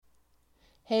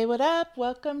Hey, what up?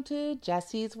 Welcome to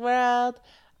Jesse's World.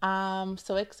 I'm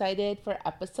so excited for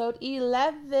episode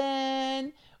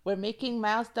 11. We're making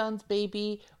milestones,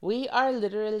 baby. We are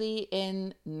literally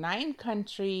in 9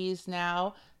 countries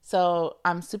now. So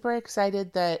I'm super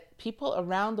excited that people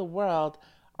around the world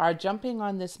are jumping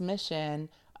on this mission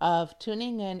of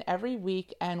tuning in every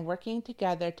week and working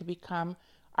together to become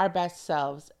our best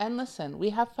selves. And listen, we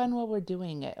have fun while we're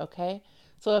doing it, okay?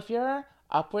 So if you're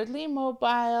upwardly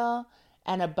mobile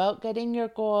and about getting your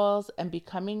goals and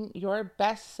becoming your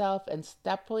best self and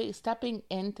stepping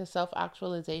into self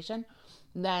actualization,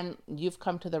 then you've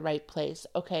come to the right place.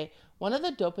 Okay, one of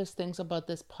the dopest things about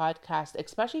this podcast,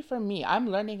 especially for me,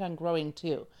 I'm learning and growing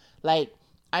too. Like,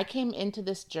 I came into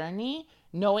this journey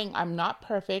knowing I'm not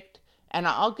perfect, and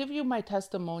I'll give you my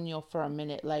testimonial for a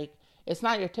minute. Like, it's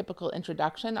not your typical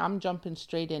introduction. I'm jumping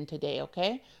straight in today,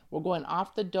 okay? We're going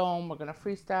off the dome. We're going to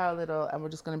freestyle a little, and we're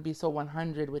just going to be so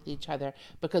 100 with each other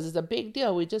because it's a big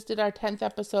deal. We just did our 10th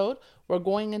episode. We're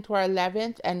going into our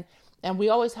 11th, and we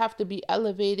always have to be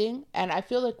elevating. And I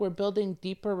feel like we're building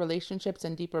deeper relationships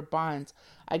and deeper bonds.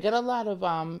 I get a lot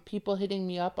of people hitting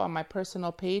me up on my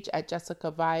personal page at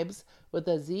Jessica Vibes with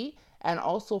a Z, and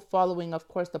also following, of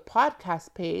course, the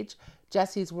podcast page,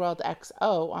 Jesse's World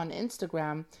XO on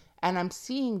Instagram. And I'm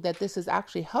seeing that this is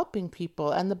actually helping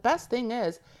people. And the best thing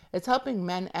is, it's helping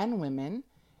men and women.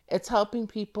 It's helping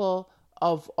people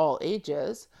of all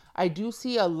ages. I do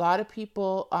see a lot of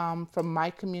people from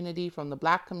my community, from the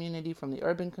Black community, from the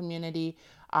urban community,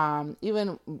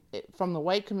 even from the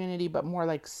white community, but more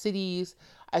like cities.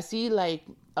 I see like,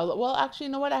 well, actually,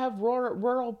 you know what? I have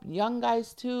rural young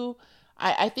guys too.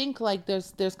 I think like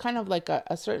there's kind of like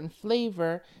a certain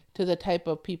flavor to the type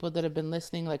of people that have been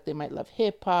listening. Like they might love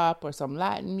hip hop or some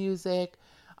Latin music.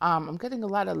 I'm getting a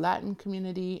lot of Latin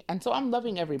community, and so I'm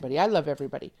loving everybody. I love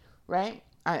everybody, right?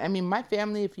 I mean, my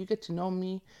family, if you get to know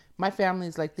me, my family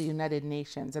is like the United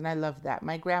Nations, and I love that.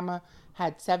 My grandma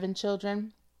had 7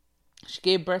 children. She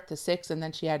gave birth to 6, and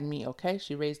then she had me, okay?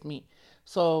 She raised me.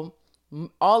 So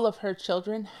all of her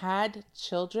children had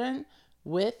children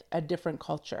with a different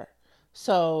culture.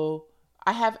 So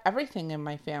I have everything in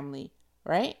my family,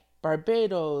 right?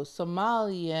 Barbados,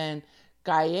 Somalian,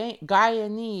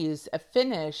 Guyanese,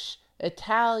 Finnish,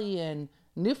 Italian,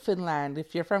 Newfoundland.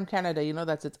 If you're from Canada, you know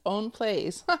that's its own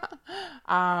place.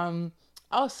 um,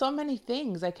 oh, so many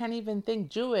things. I can't even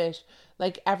think. Jewish,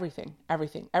 like everything,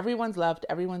 everything. Everyone's loved.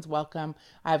 Everyone's welcome.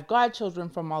 I have godchildren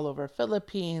from all over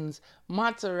Philippines,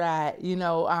 Montserrat,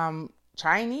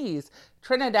 Chinese,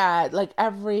 Trinidad, like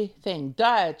everything,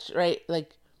 Dutch, right?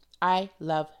 Like I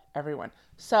love everyone.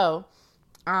 So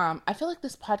I feel like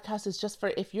this podcast is just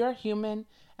for if you're a human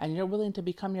and you're willing to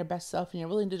become your best self and you're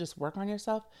willing to just work on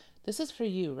yourself, this is for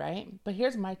you, right? But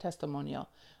here's my testimonial.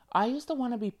 I used to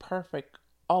want to be perfect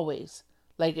always.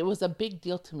 Like it was a big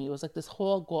deal to me. It was like this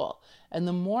whole goal. And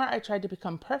the more I tried to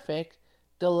become perfect,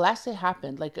 the less it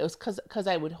happened. Like it was because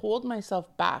I would hold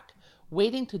myself back,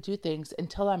 waiting to do things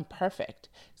until I'm perfect.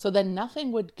 So then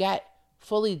nothing would get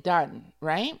fully done,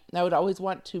 right? I would always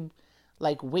want to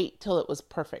like wait till it was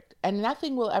perfect. And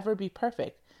nothing will ever be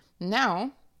perfect.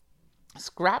 Now,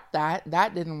 scrap that.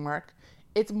 That didn't work.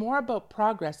 It's more about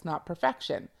progress, not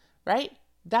perfection, right?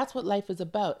 That's what life is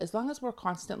about. As long as we're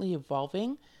constantly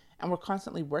evolving and we're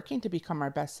constantly working to become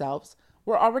our best selves,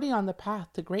 we're already on the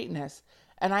path to greatness.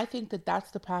 And I think that that's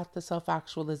the path to self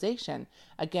actualization.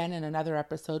 Again, in another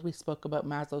episode, we spoke about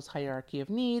Maslow's hierarchy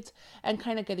of needs and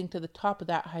kind of getting to the top of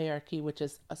that hierarchy, which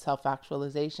is a self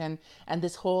actualization. And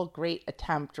this whole great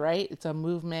attempt, right? It's a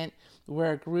movement.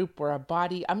 We're a group, we're a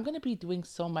body. I'm going to be doing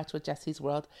so much with Jesse's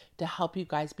World to help you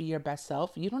guys be your best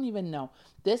self. You don't even know.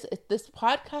 This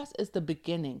podcast is the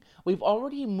beginning. We've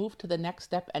already moved to the next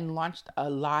step and launched a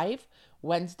live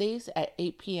Wednesdays at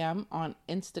 8 p.m. on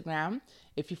Instagram.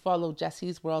 If you follow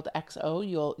Jesse's World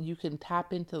XO, you can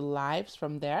tap into the lives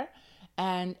from there.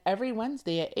 And every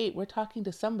Wednesday at 8, we're talking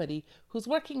to somebody who's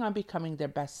working on becoming their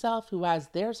best self, who has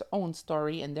their own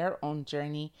story and their own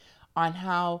journey on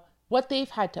how what they've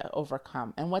had to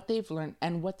overcome and what they've learned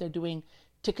and what they're doing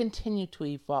to continue to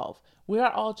evolve. We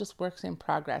are all just works in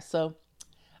progress. So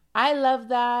I love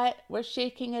that. We're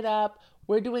shaking it up.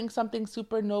 We're doing something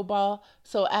super noble.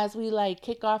 So as we like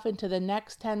kick off into the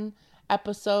next 10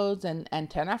 episodes and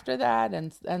 10 after that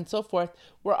and so forth,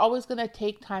 we're always going to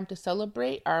take time to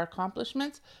celebrate our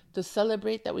accomplishments, to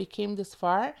celebrate that we came this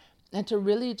far, and to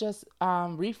really just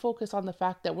refocus on the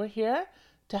fact that we're here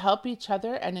to help each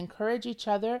other and encourage each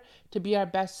other to be our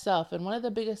best self. And one of the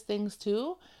biggest things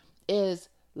too is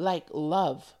like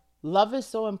love. Love is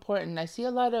so important. I see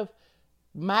a lot of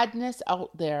madness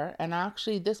out there. And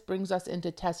actually, this brings us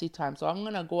into Tessie time. So I'm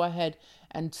going to go ahead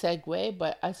and segue.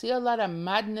 But I see a lot of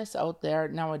madness out there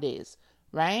nowadays,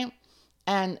 right?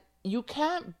 And you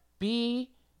can't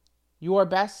be your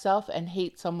best self and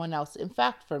hate someone else. In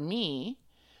fact, for me,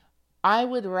 I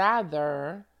would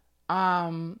rather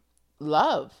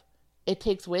love. It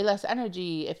takes way less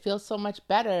energy. It feels so much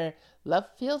better. Love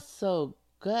feels so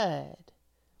good.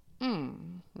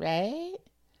 Right?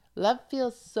 Love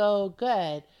feels so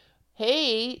good.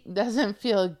 Hate doesn't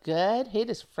feel good. Hate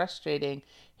is frustrating.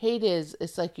 Hate is,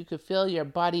 it's like you could feel your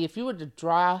body. If you were to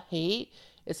draw hate,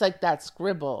 it's like that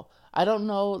scribble. I don't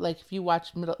know, like if you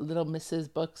watch Little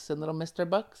Mrs. books and Little Mr.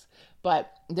 books,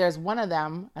 but there's one of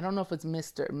them. I don't know if it's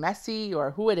Mr. Messy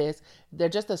or who it is. They're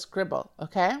just a scribble,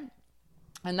 okay?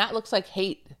 And that looks like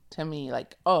hate to me.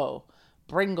 Like, oh,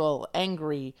 Bringle,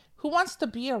 angry. Who wants to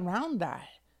be around that?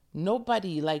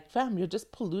 Nobody. Like, fam, you're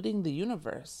just polluting the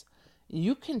universe.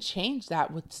 You can change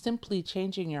that with simply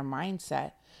changing your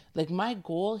mindset. Like, my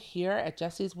goal here at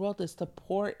Jessie's World is to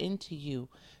pour into you,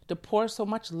 to pour so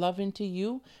much love into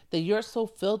you that you're so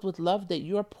filled with love that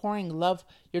you're pouring love.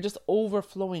 You're just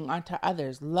overflowing onto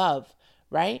others. Love,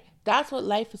 right? That's what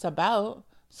life is about.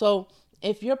 So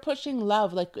if you're pushing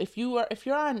love, like if you're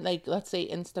on, like, let's say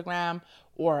Instagram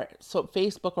or so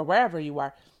Facebook or wherever you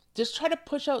are, just try to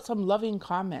push out some loving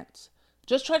comments.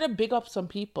 Just try to big up some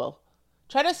people.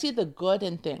 Try to see the good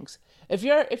in things. If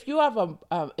you're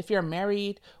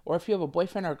married, or if you have a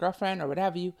boyfriend or girlfriend or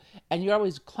whatever you, and you're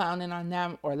always clowning on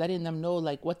them or letting them know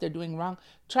like what they're doing wrong,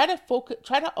 try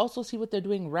to also see what they're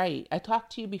doing right. I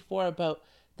talked to you before about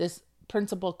this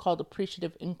principle called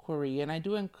appreciative inquiry, and I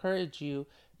do encourage you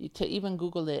to even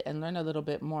Google it and learn a little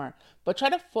bit more. But try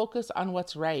to focus on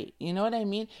what's right. You know what I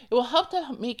mean? It will help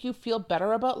to make you feel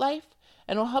better about life.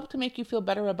 And it'll help to make you feel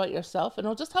better about yourself. And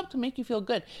it'll just help to make you feel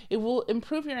good. It will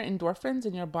improve your endorphins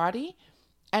in your body.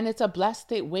 And it's a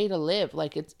blessed way to live.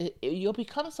 Like you'll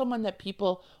become someone that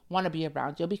people want to be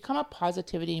around. You'll become a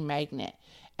positivity magnet.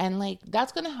 And like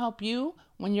that's going to help you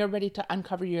when you're ready to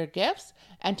uncover your gifts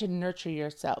and to nurture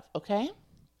yourself. Okay?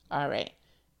 All right.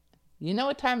 You know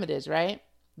what time it is, right?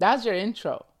 That's your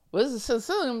intro. Well, this is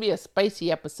going to be a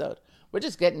spicy episode. We're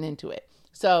just getting into it.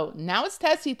 So now it's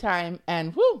Tessie time.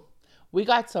 And whoo! We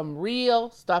got some real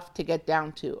stuff to get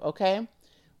down to, okay?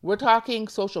 We're talking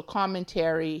social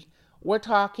commentary. We're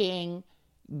talking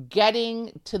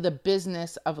getting to the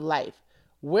business of life.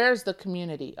 Where's the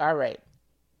community? All right.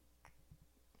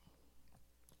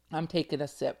 I'm taking a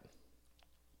sip.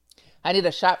 I need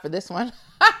a shot for this one.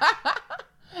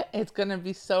 It's going to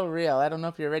be so real. I don't know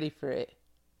if you're ready for it.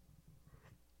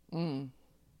 I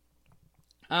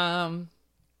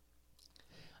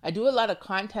do a lot of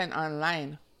content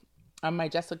online on my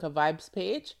Jessica Vibes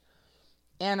page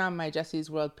and on my Jessie's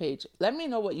World page. Let me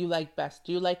know what you like best.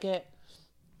 Do you like it?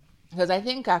 Because I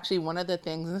think actually one of the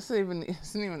things, and this isn't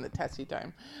even the Tessie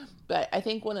time, but I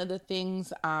think one of the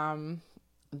things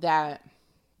that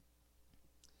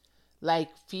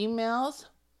like females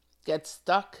get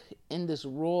stuck in this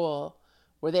role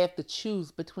where they have to choose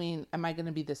between, am I going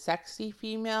to be the sexy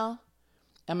female?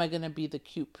 Am I going to be the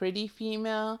cute, pretty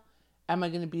female? Am I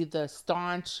going to be the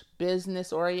staunch,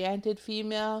 business-oriented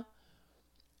female?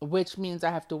 Which means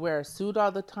I have to wear a suit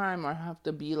all the time, or I have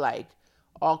to be like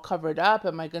all covered up.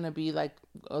 Am I going to be like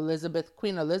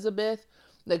Queen Elizabeth?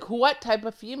 Like what type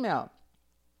of female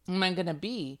am I going to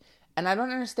be? And I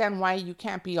don't understand why you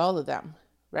can't be all of them,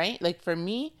 right? Like for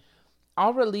me,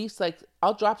 I'll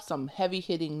drop some heavy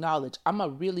hitting knowledge. I'm a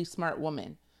really smart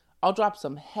woman. I'll drop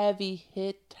some heavy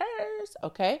hitters,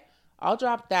 okay? I'll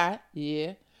drop that,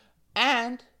 yeah.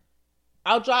 And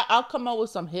I'll come out with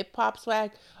some hip hop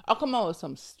swag. I'll come out with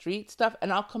some street stuff,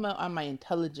 and I'll come out on my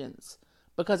intelligence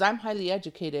because I'm highly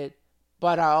educated,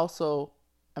 but I also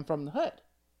am from the hood.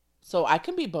 So I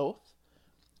can be both.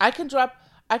 I can drop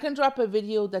a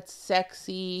video that's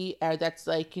sexy or that's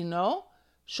like,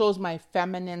 shows my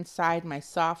feminine side, my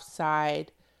soft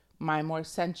side, my more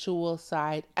sensual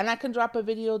side. And I can drop a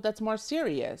video that's more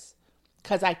serious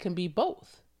because I can be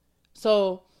both.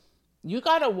 So you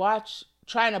got to watch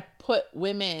trying to put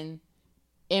women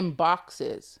in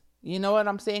boxes. You know what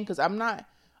I'm saying? Because I'm not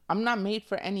made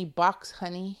for any box,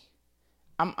 honey.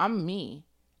 I'm me.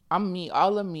 I'm me,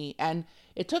 all of me. And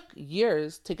it took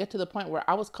years to get to the point where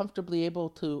I was comfortably able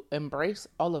to embrace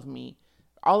all of me,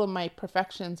 all of my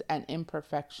perfections and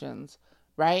imperfections,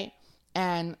 right?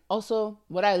 And also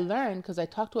what I learned, because I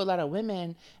talk to a lot of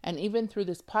women, and even through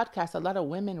this podcast, a lot of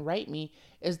women write me,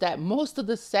 is that most of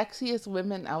the sexiest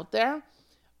women out there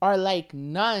are like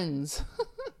nuns.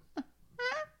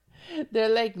 They're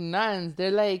like nuns.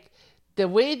 They're the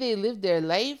way they live their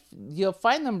life, you'll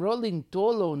find them rolling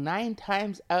dolo 9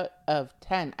 times out of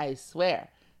 10, I swear.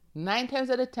 9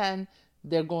 times out of 10,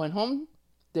 they're going home,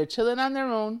 they're chilling on their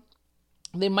own.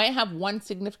 They might have one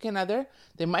significant other,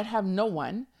 they might have no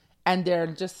one, and they're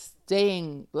just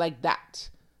staying like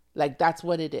that. Like that's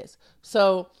what it is.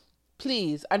 So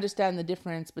please understand the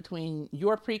difference between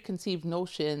your preconceived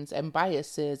notions and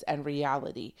biases and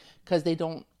reality, because they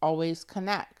don't always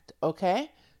connect, okay?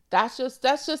 That's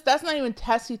not even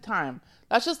testy time.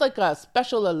 That's just like a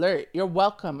special alert. You're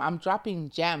welcome. I'm dropping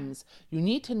gems. You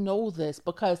need to know this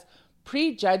because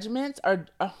prejudgments are,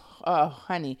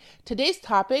 honey. Today's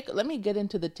topic, let me get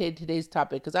into today's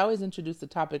topic because I always introduce the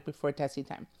topic before testy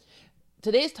time.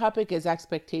 Today's topic is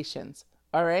expectations,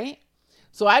 all right?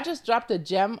 So I just dropped a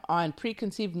gem on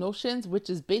preconceived notions, which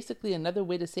is basically another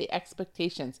way to say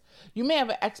expectations. You may have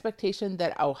an expectation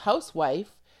that a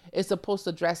housewife is supposed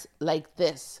to dress like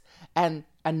this, and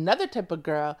another type of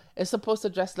girl is supposed to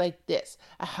dress like this.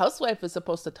 A housewife is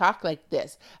supposed to talk like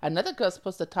this. Another girl is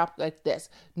supposed to talk like this.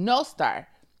 No, star.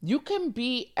 You can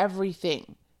be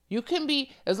everything. You can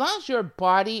be, as long as your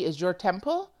body is your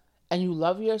temple and you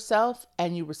love yourself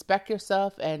and you respect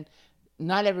yourself, and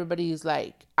not everybody is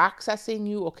like accessing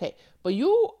you, okay. But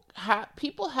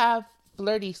people have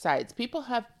flirty sides. People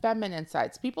have feminine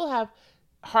sides. People have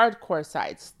hardcore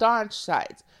sides, staunch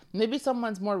sides. Maybe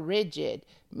someone's more rigid.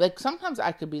 Like sometimes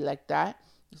I could be like that.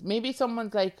 Maybe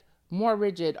someone's like more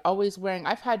rigid, always wearing.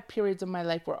 I've had periods in my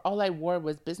life where all I wore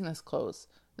was business clothes.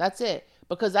 That's it.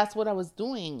 Because that's what I was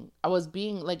doing. I was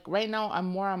being like, right now I'm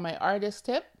more on my artist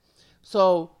tip.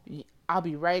 So I'll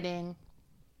be writing,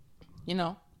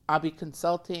 I'll be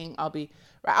consulting.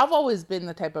 I've always been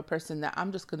the type of person that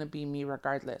I'm just going to be me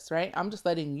regardless, right? I'm just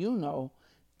letting you know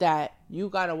that you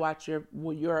got to watch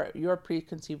your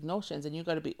preconceived notions, and you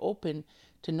got to be open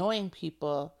to knowing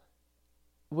people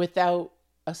without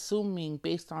assuming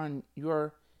based on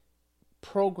your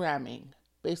programming,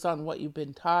 based on what you've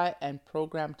been taught and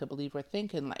programmed to believe or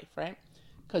think in life, right?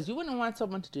 Because you wouldn't want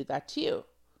someone to do that to you,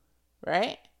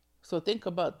 right? So think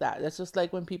about that. That's just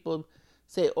like when people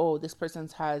say, oh, this person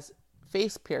has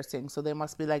face piercing, so they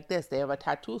must be like this. They have a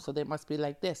tattoo, so they must be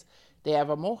like this. They have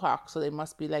a mohawk, so they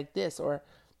must be like this. Or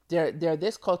they're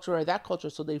this culture or that culture,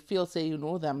 so they say you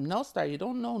know them. No, star, you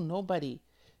don't know nobody.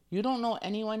 You don't know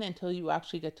anyone until you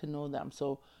actually get to know them.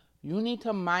 So you need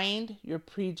to mind your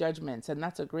prejudgments, and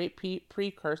that's a great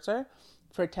precursor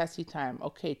for testy time.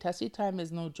 Okay, testy time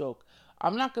is no joke.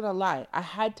 I'm not going to lie. I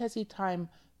had testy time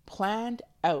planned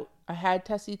out.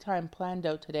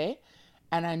 Today,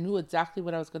 and I knew exactly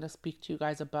what I was going to speak to you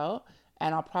guys about,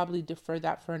 and I'll probably defer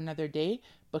that for another day,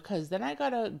 because then I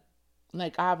gotta,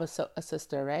 I have a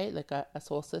sister, right? Like a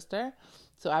soul sister.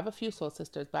 So I have a few soul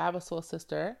sisters, but I have a soul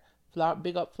sister,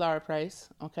 big up Flower Price,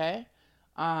 okay?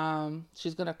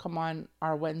 She's gonna come on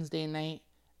our Wednesday night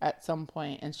at some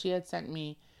point, and she had sent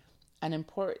me an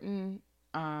important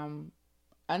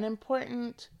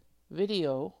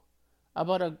video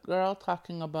about a girl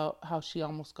talking about how she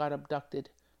almost got abducted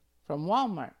from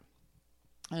Walmart.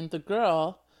 And the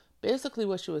girl, basically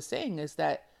what she was saying is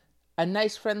that a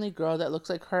nice friendly girl that looks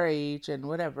like her age and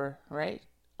whatever, right?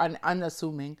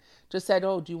 Unassuming, just said,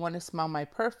 oh, do you want to smell my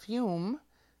perfume?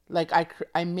 Like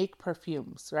I make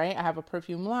perfumes, right? I have a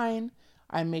perfume line.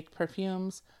 I make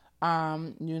perfumes.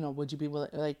 Would you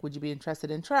be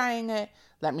interested in trying it?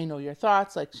 Let me know your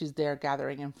thoughts. Like, she's there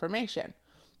gathering information.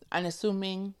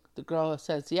 Unassuming, the girl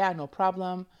says, yeah, no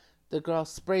problem. The girl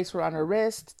sprays her on her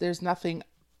wrist. There's nothing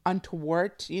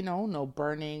untoward, no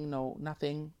burning, no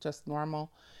nothing, just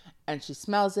normal. And she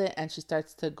smells it and she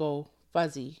starts to go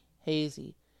fuzzy,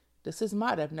 hazy. This is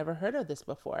mud. I've never heard of this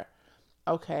before.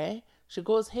 Okay. She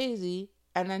goes hazy,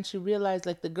 and then she realized,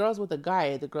 like, the girl's with a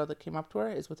guy. The girl that came up to her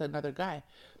is with another guy.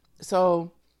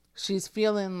 So she's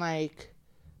feeling like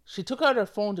she took out her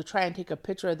phone to try and take a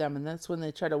picture of them, and that's when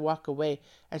they try to walk away.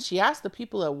 And she asked the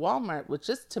people at Walmart, which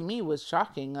just to me was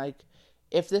shocking, like,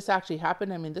 if this actually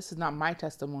happened. I mean, this is not my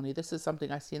testimony. This is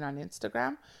something I seen on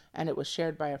Instagram, and it was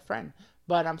shared by a friend.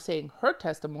 But I'm saying her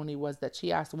testimony was that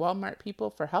she asked Walmart people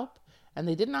for help, and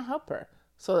they did not help her.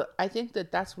 So I think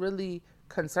that that's really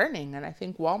concerning, and I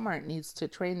think Walmart needs to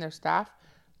train their staff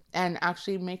and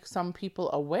actually make some people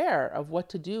aware of what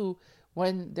to do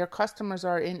when their customers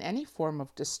are in any form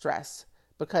of distress,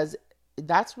 because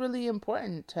that's really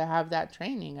important to have that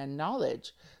training and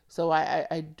knowledge. So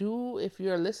I do, if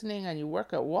you're listening and you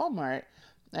work at Walmart,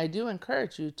 I do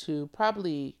encourage you to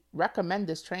probably recommend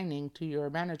this training to your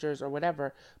managers or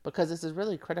whatever, because this is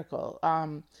really critical.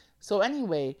 So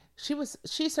anyway,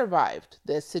 she survived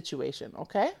this situation,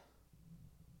 okay?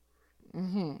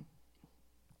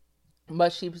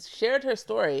 But she shared her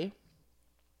story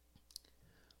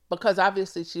because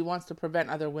obviously she wants to prevent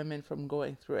other women from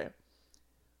going through it.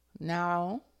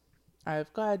 Now,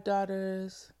 I've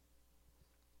goddaughters.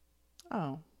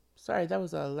 Oh, sorry, that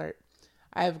was an alert.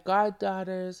 I have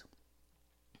goddaughters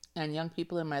and young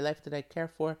people in my life that I care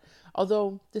for.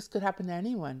 Although this could happen to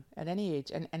anyone at any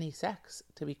age and any sex,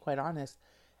 to be quite honest.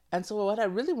 And so what I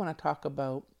really want to talk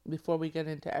about before we get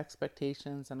into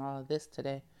expectations and all of this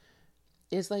today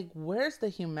is like, where's the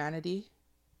humanity?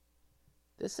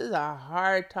 This is a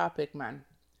hard topic, man.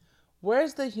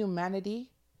 Where's the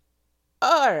humanity?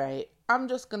 All right, I'm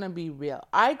just going to be real.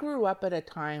 I grew up at a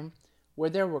time where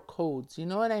there were codes. You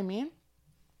know what I mean?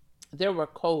 There were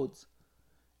codes.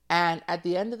 And at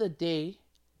the end of the day,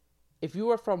 if you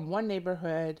were from one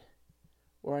neighborhood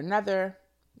or another,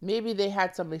 maybe they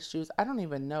had some issues. I don't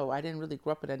even know. I didn't really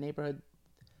grow up in a neighborhood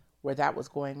where that was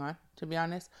going on, to be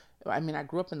honest. I mean, I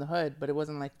grew up in the hood, but it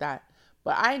wasn't like that.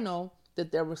 But I know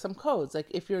that there were some codes. Like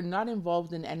if you're not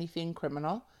involved in anything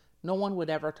criminal, no one would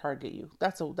ever target you.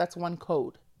 That's one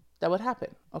code that would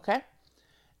happen, okay?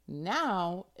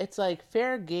 Now it's like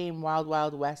fair game, wild,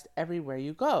 wild west everywhere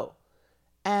you go.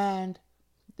 And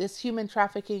this human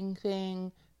trafficking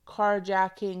thing,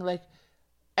 carjacking, like,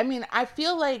 I mean, I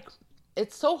feel like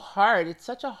it's so hard. It's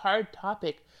such a hard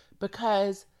topic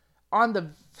because on the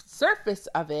surface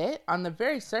of it, on the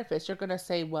very surface, you're going to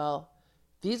say, well,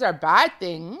 these are bad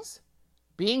things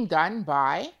being done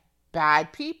by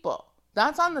bad people.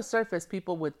 That's on the surface.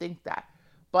 People would think that.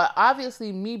 But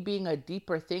obviously, me being a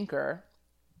deeper thinker,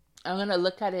 I'm going to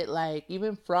look at it like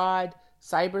even fraud,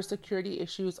 cybersecurity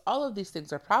issues, all of these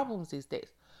things are problems these days.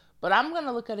 But I'm going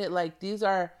to look at it like these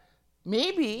are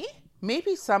maybe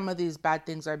some of these bad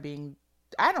things are being,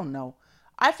 I don't know.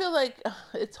 I feel like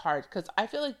it's hard because I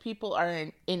feel like people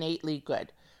are innately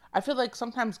good. I feel like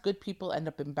sometimes good people end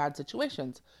up in bad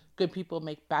situations. Good people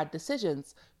make bad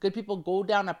decisions. Good people go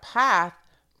down a path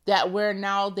that where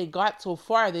now they got so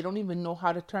far, they don't even know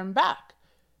how to turn back.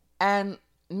 And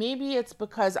maybe it's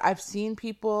because I've seen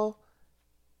people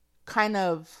kind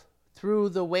of through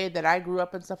the way that I grew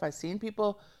up and stuff, I've seen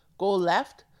people go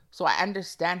left. So I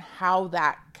understand how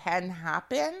that can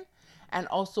happen. And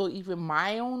also even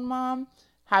my own mom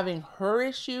having her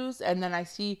issues. And then I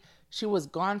see she was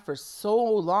gone for so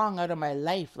long out of my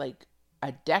life, like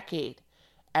a decade.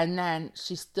 And then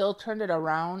she still turned it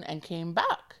around and came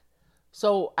back.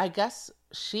 So I guess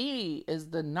she is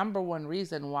the number one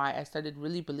reason why I started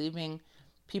really believing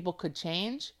people could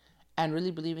change and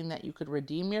really believing that you could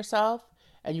redeem yourself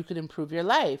and you could improve your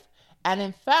life. And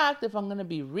in fact, if I'm going to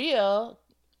be real,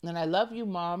 and I love you,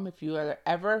 Mom, if you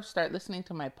ever start listening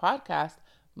to my podcast,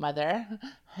 Mother,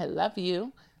 I love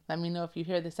you. Let me know if you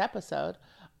hear this episode.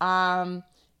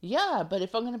 Yeah, but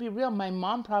if I'm going to be real, my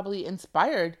mom probably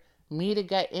inspired me to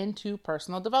get into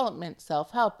personal development,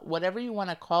 self-help, whatever you want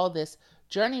to call this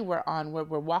journey we're on, where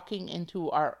we're walking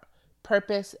into our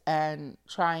purpose and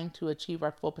trying to achieve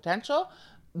our full potential.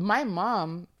 My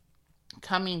mom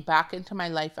coming back into my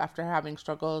life after having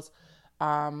struggles,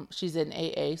 she's in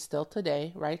AA still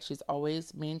today, right? She's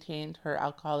always maintained her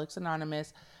Alcoholics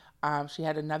Anonymous. She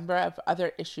had a number of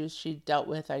other issues she dealt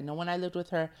with. I know when I lived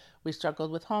with her, we struggled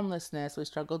with homelessness, we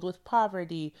struggled with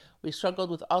poverty, we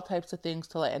struggled with all types of things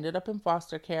till I ended up in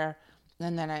foster care,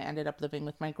 and then I ended up living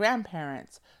with my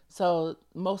grandparents. So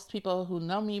most people who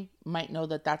know me might know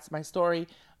that that's my story,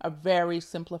 a very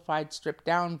simplified, stripped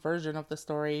down version of the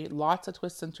story, lots of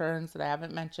twists and turns that I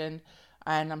haven't mentioned,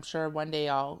 and I'm sure one day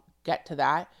I'll get to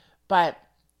that. But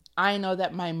I know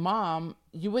that my mom,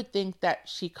 you would think that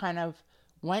she kind of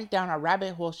went down a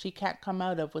rabbit hole she can't come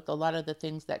out of with a lot of the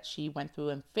things that she went through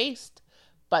and faced.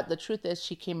 But the truth is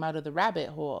she came out of the rabbit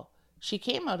hole. She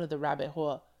came out of the rabbit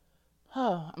hole.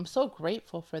 Oh, I'm so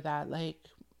grateful for that. Like,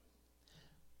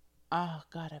 oh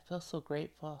God, I feel so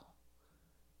grateful.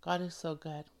 God is so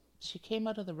good. She came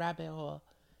out of the rabbit hole.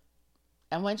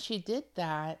 And when she did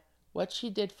that, what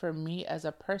she did for me as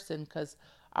a person, because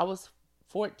I was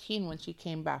 14 when she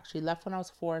came back. She left when I was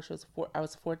 4. I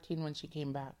was 14 when she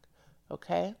came back.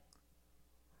 Okay?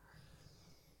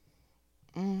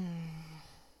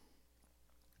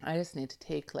 I just need to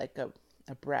take like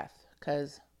a breath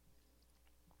because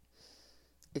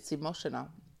it's emotional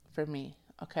for me.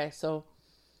 Okay, so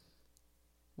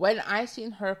when I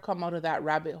seen her come out of that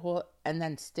rabbit hole and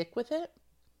then stick with it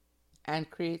and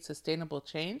create sustainable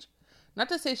change, not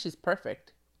to say she's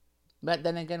perfect, but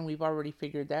then again, we've already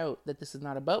figured out that this is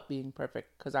not about being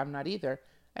perfect because I'm not either,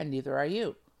 and neither are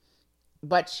you.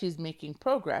 But she's making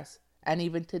progress. And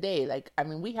even today, like, I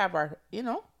mean, we have our,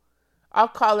 I'll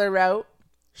call her out.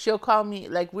 She'll call me.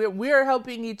 Like, we're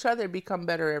helping each other become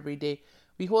better every day.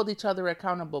 We hold each other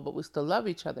accountable, but we still love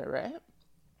each other, right?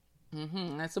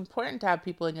 It's important to have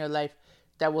people in your life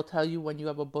that will tell you when you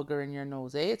have a booger in your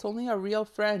nose. It's only a real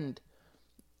friend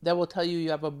that will tell you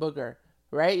you have a booger,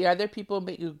 right? Your other people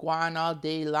make you go on all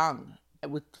day long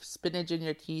with spinach in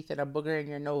your teeth and a booger in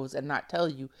your nose and not tell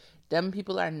you. Them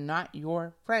people are not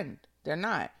your friend. They're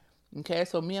not. Okay,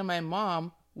 so me and my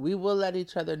mom, we will let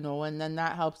each other know, and then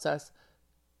that helps us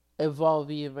evolve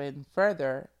even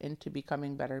further into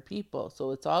becoming better people.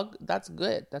 So that's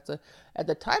good. At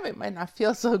the time it might not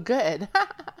feel so good,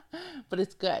 but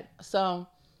it's good. So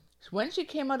when she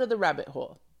came out of the rabbit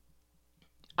hole,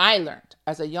 I learned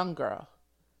as a young girl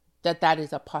that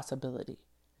is a possibility,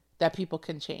 that people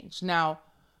can change. Now,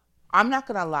 I'm not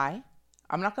going to lie.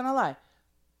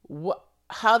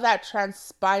 How that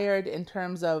transpired in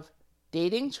terms of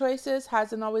dating choices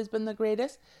hasn't always been the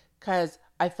greatest, because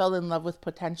I fell in love with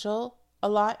potential a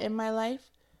lot in my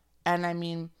life. And I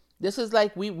mean, this is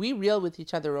like, we real with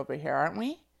each other over here, aren't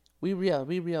we? We real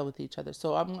with each other.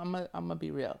 So I'm gonna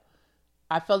be real.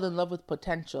 I fell in love with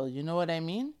potential. You know what I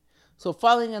mean? So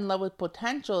falling in love with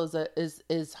potential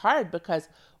is hard, because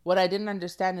what I didn't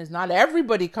understand is not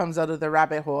everybody comes out of the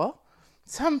rabbit hole.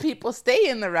 Some people stay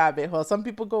in the rabbit hole. Some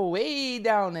people go way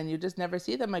down and you just never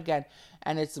see them again.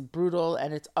 And it's brutal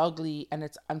and it's ugly and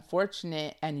it's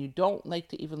unfortunate. And you don't like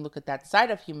to even look at that side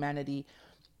of humanity,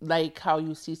 like how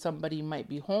you see somebody might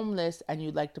be homeless and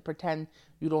you like to pretend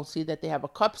you don't see that they have a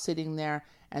cup sitting there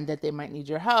and that they might need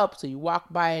your help. So you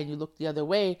walk by and you look the other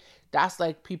way. That's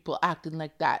like people acting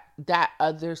like that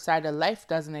other side of life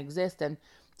doesn't exist. And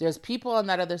there's people on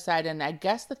that other side. And I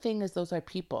guess the thing is, those are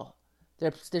people.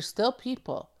 They're still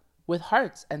people with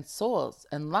hearts and souls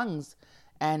and lungs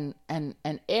and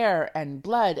air and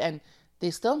blood, and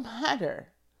they still matter.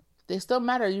 They still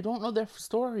matter. You don't know their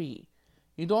story.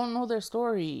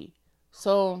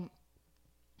 So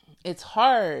it's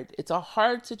hard. It's a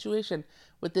hard situation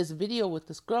with this video with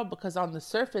this girl, because on the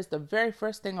surface, the very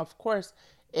first thing, of course,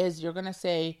 is you're going to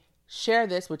say, share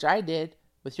this, which I did,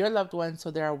 with your loved ones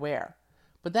so they're aware.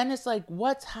 But then it's like,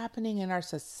 what's happening in our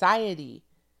society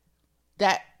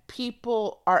that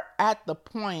people are at the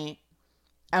point,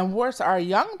 and worse, our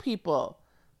young people.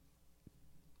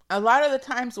 A lot of the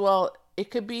times, well, it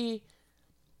could be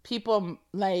people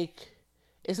like,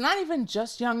 it's not even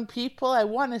just young people. I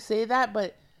want to say that,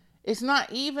 but it's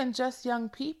not even just young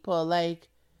people. Like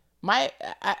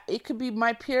it could be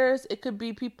my peers. It could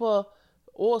be people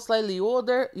slightly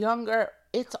older, younger.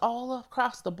 It's all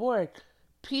across the board.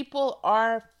 People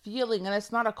are feeling, and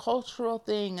it's not a cultural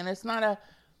thing, and it's not a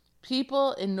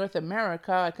people in North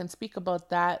America. I can speak about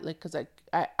that, like, because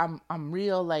I'm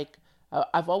real, like,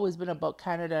 I've always been about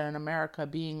Canada and America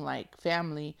being like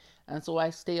family, and so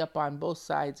I stay up on both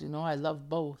sides. I love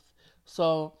both.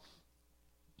 So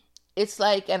it's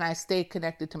like, and I stay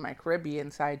connected to my Caribbean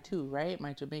side too, right?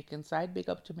 My Jamaican side, big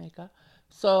up Jamaica.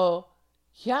 So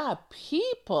yeah,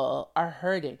 people are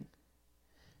hurting.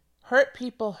 Hurt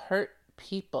people hurt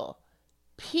people.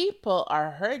 People are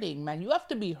hurting, man. You have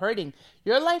to be hurting.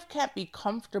 Your life can't be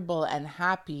comfortable and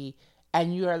happy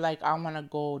and you're like, I want to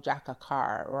go jack a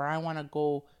car, or I want to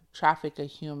go traffic a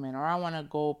human, or I want to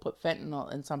go put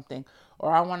fentanyl in something,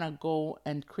 or I want to go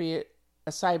and create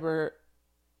a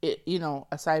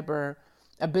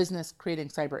business creating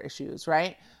cyber issues,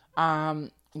 right?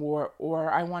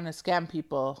 Or I want to scam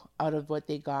people out of what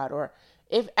they got. Or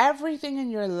if everything in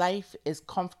your life is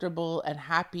comfortable and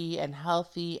happy and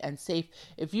healthy and safe,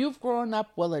 if you've grown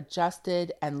up well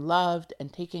adjusted and loved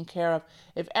and taken care of,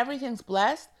 if everything's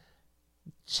blessed,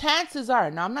 chances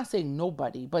are, now I'm not saying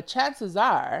nobody, but chances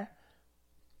are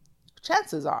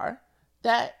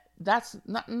that that's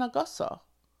not nagoso,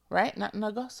 right? Not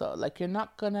nagoso. Like, you're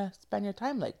not going to spend your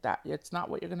time like that. It's not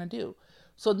what you're going to do.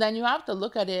 So then you have to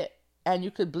look at it, and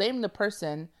you could blame the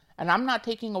person. And I'm not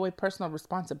taking away personal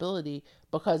responsibility,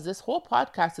 because this whole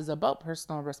podcast is about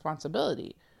personal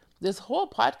responsibility. This whole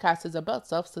podcast is about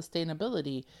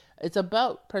self-sustainability. It's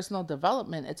about personal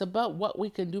development. It's about what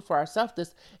we can do for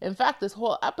ourselves. In fact, this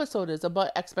whole episode is about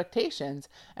expectations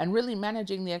and really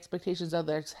managing the expectations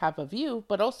others have of you,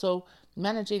 but also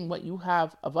managing what you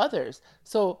have of others.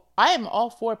 So I am all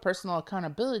for personal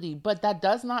accountability, but that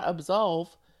does not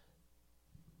absolve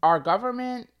our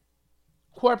government,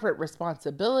 corporate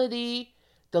responsibility,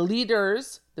 the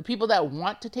leaders, the people that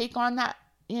want to take on that,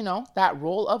 that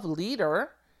role of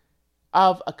leader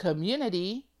of a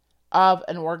community, of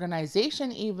an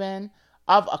organization, even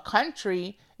of a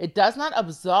country. It does not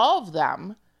absolve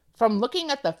them from looking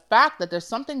at the fact that there's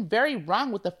something very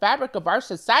wrong with the fabric of our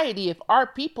society if our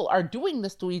people are doing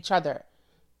this to each other.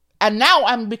 And now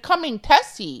I'm becoming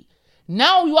testy.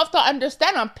 Now you have to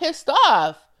understand, I'm pissed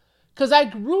off. Because I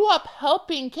grew up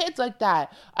helping kids like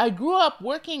that. I grew up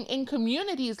working in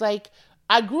communities. Like,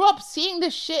 I grew up seeing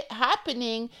this shit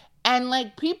happening, and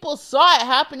like people saw it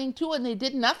happening too, and they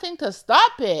did nothing to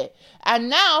stop it. And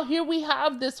now here we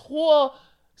have this whole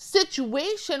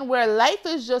situation where life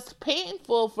is just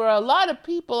painful for a lot of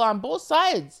people on both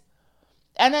sides.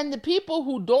 And then the people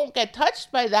who don't get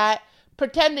touched by that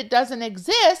pretend it doesn't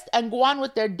exist and go on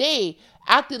with their day,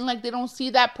 acting like they don't see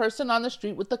that person on the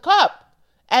street with the cup.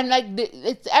 And like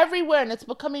it's everywhere, and it's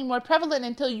becoming more prevalent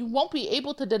until you won't be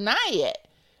able to deny it.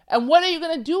 And what are you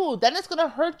going to do? Then it's going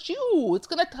to hurt you. It's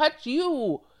going to touch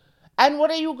you. And what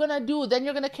are you going to do? Then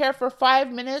you're going to care for 5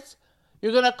 minutes.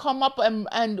 You're going to come up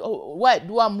and what?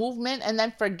 Do a movement and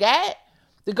then forget?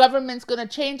 The government's going to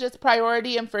change its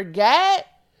priority and forget?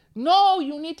 No,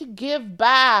 you need to give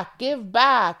back. Give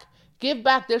back. Give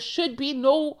back. There should be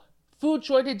no food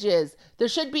shortages. There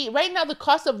should be, right now the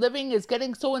cost of living is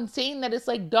getting so insane that it's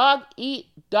like dog eat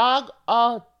dog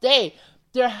all day.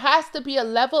 There has to be a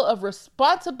level of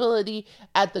responsibility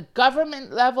at the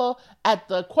government level, at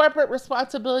the corporate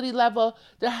responsibility level.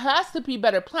 There has to be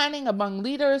better planning among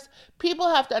leaders. People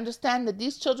have to understand that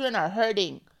these children are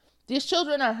hurting. These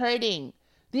children are hurting.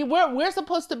 We're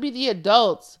supposed to be the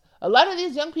adults. A lot of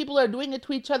these young people are doing it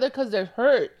to each other because they're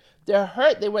hurt. They're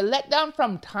hurt. They were let down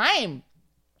from time.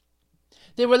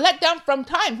 They were let down from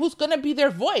time. Who's going to be their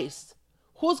voice?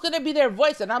 Who's going to be their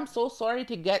voice? And I'm so sorry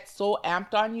to get so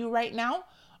amped on you right now.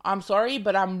 I'm sorry,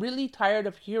 but I'm really tired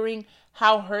of hearing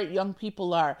how hurt young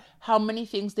people are, how many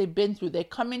things they've been through. They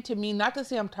come into me, not to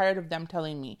say I'm tired of them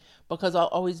telling me, because I'll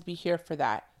always be here for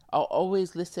that. I'll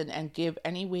always listen and give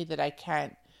any way that I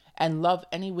can and love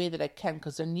any way that I can,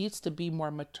 because there needs to be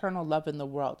more maternal love in the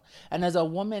world. And as a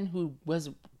woman who was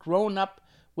grown up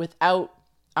without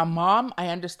a mom, I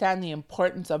understand the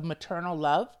importance of maternal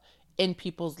love in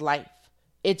people's life.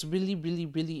 It's really, really,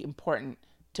 really important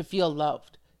to feel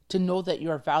loved, to know that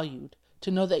you're valued, to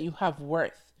know that you have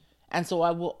worth. And so I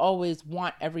will always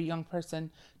want every young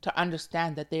person to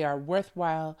understand that they are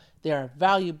worthwhile, they are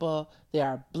valuable, they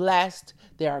are blessed,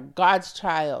 they are God's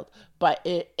child. But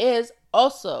it is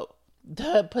also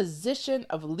the position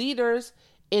of leaders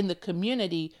in the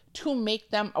community to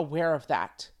make them aware of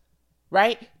that,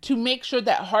 right? To make sure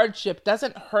that hardship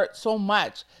doesn't hurt so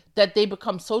much that they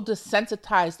become so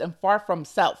desensitized and far from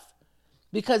self.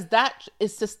 Because that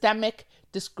is systemic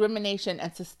discrimination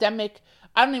and systemic,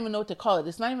 I don't even know what to call it.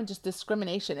 It's not even just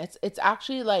discrimination. It's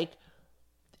actually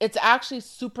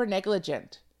super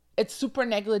negligent. It's super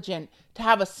negligent to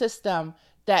have a system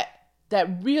that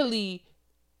really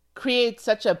creates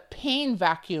such a pain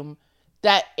vacuum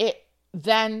that it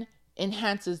then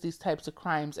enhances these types of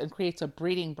crimes and creates a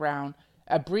breeding ground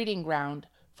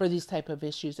for these type of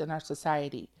issues in our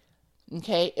society.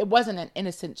 Okay, it wasn't an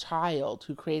innocent child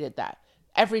who created that.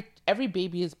 Every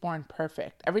baby is born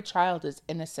perfect. Every child is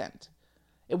innocent.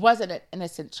 It wasn't an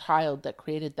innocent child that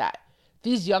created that.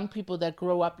 These young people that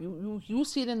grow up, you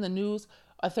see it in the news.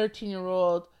 A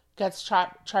 13-year-old gets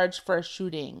charged for a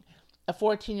shooting. A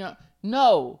 14-year-old.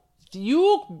 No,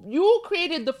 you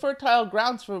created the fertile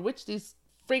grounds for which these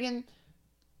friggin'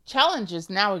 challenges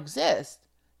now exist.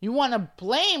 You want to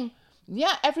blame.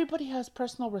 Yeah, everybody has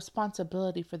personal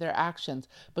responsibility for their actions,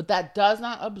 but that does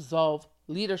not absolve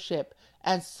leadership.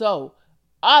 And so,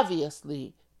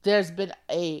 obviously, there's been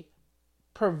a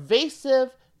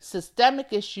pervasive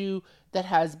systemic issue that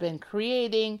has been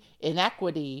creating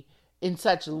inequity in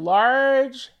such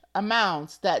large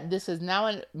amounts that this is now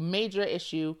a major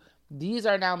issue. These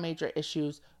are now major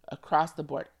issues across the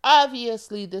board.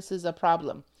 Obviously, this is a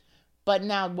problem. But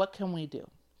now, what can we do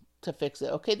to fix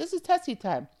it? Okay, this is Tessie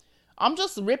time. I'm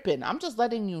just ripping. I'm just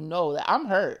letting you know that I'm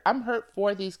hurt. I'm hurt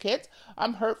for these kids.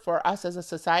 I'm hurt for us as a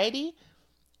society.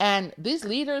 And these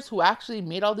leaders who actually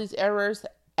made all these errors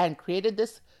and created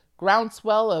this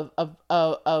groundswell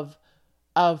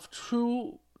of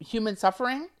true human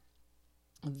suffering,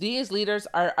 these leaders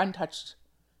are untouched.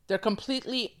 They're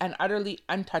completely and utterly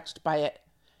untouched by it.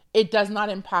 It does not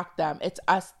impact them. It's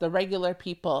us, the regular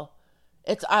people.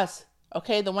 It's us,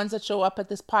 okay? The ones that show up at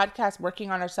this podcast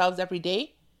working on ourselves every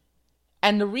day.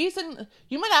 And the reason,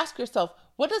 you might ask yourself,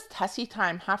 what does Tessie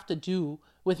time have to do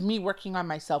with me working on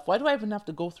myself? Why do I even have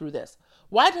to go through this?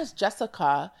 Why does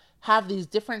Jessica have these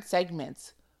different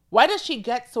segments? Why does she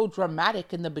get so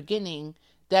dramatic in the beginning?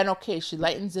 Then, okay, she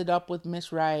lightens it up with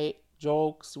Miss Right,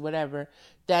 jokes, whatever.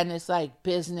 Then it's like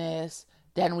business.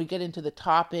 Then we get into the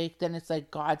topic. Then it's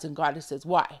like gods and goddesses.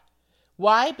 Why?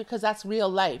 Why? Because that's real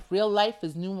life. Real life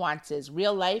is nuances.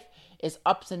 Real life is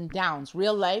ups and downs.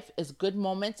 Real life is good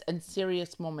moments and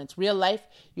serious moments. Real life,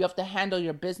 you have to handle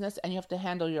your business and you have to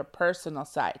handle your personal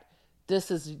side. This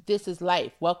is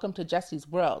life. Welcome to Jesse's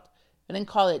world. I didn't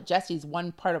call it Jesse's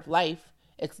one part of life.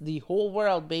 It's the whole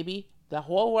world, baby. The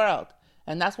whole world.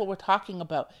 And that's what we're talking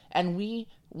about. And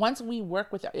once we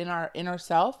work with in our inner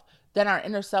self, then our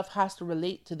inner self has to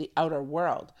relate to the outer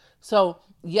world. So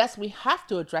yes, we have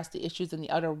to address the issues in the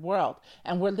outer world.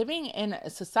 And we're living in a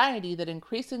society that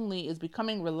increasingly is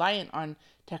becoming reliant on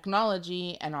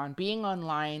technology and on being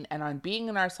online and on being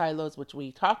in our silos, which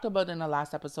we talked about in the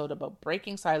last episode about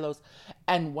breaking silos.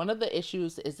 And one of the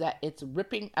issues is that it's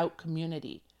ripping out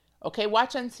community. Okay,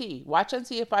 watch and see. Watch and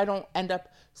see if I don't end up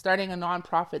starting a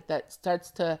nonprofit that starts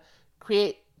to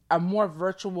create a more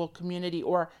virtual community,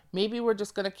 or maybe we're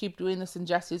just going to keep doing this in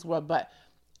Jesse's world, but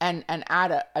and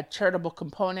add a charitable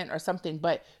component or something.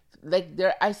 But like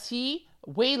there, I see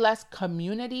way less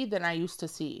community than I used to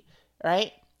see,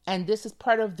 right? And this is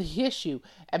part of the issue.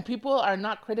 And people are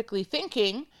not critically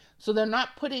thinking, so they're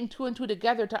not putting two and two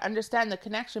together to understand the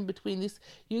connection between these.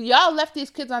 Y'all left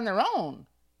these kids on their own.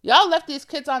 Y'all left these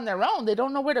kids on their own. They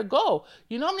don't know where to go.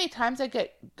 You know how many times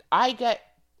I get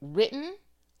written,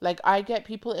 like I get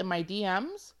people in my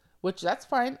DMs, which that's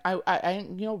fine. I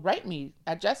write me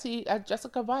at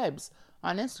Jessica Vibes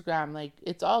on Instagram. Like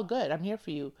it's all good. I'm here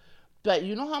for you. But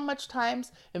you know how much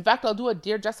times, in fact, I'll do a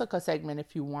Dear Jessica segment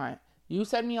if you want. You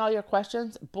send me all your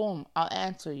questions, boom, I'll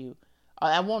answer you.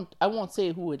 I won't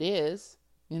say who it is.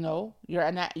 You know,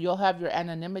 you'll have your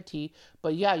anonymity,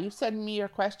 but yeah, you send me your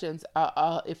questions.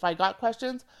 If I got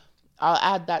questions, I'll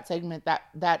add that segment,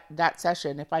 that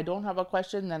session. If I don't have a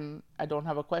question, then I don't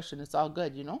have a question. It's all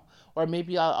good, you know. Or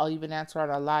maybe I'll even answer on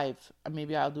a live.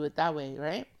 Maybe I'll do it that way,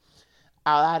 right?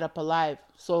 I'll add up a live,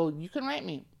 so you can write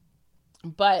me.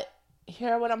 But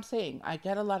hear what I'm saying. I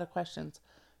get a lot of questions,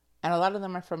 and a lot of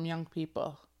them are from young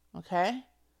people. Okay,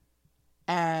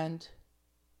 and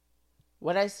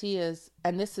what I see is,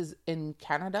 and this is in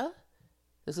Canada,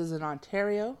 this is in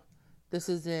Ontario, this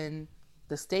is in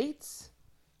the States,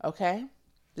 okay?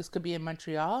 This could be in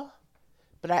Montreal,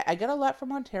 but I get a lot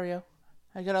from Ontario.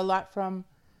 I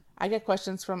get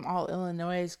questions from all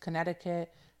Illinois,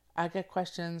 Connecticut. I get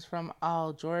questions from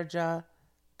all Georgia,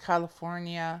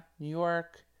 California, New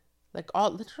York, like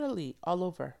literally all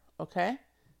over, okay?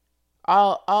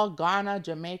 All Ghana,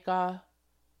 Jamaica,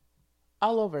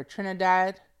 all over,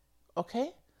 Trinidad.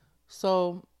 Okay,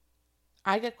 so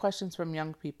I get questions from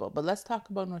young people, but let's talk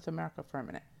about North America for a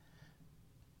minute.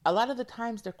 A lot of the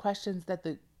times they're questions that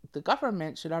the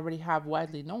government should already have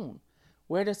widely known.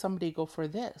 Where does somebody go for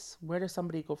this? Where does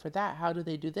somebody go for that? How do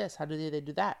they do this? How do they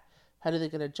do that? How do they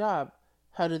get a job?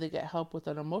 How do they get help with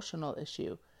an emotional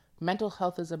issue? Mental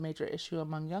health is a major issue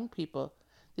among young people.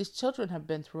 These children have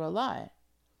been through a lot.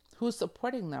 Who's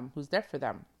supporting them? Who's there for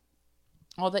them?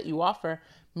 All that you offer,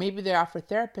 maybe they offer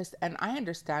therapists, and I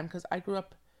understand because I grew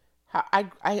up.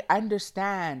 I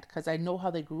understand because I know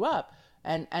how they grew up,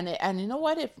 and you know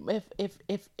what?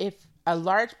 If a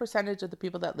large percentage of the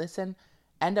people that listen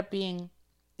end up being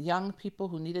young people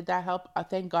who needed that help,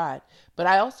 thank God. But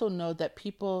I also know that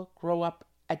people grow up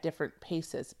at different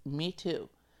paces. Me too.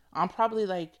 I'm probably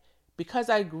like, because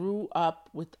I grew up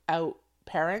without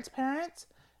parents,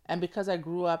 and because I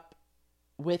grew up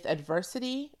with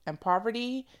adversity and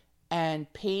poverty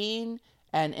and pain,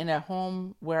 and in a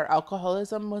home where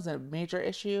alcoholism was a major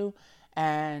issue,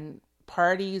 and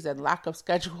parties and lack of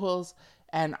schedules,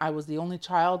 and I was the only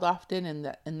child often in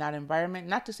that environment.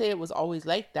 Not to say it was always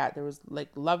like that. There was like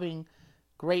loving,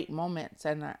 great moments,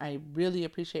 and I really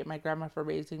appreciate my grandma for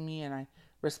raising me, and I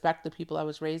respect the people I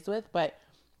was raised with. But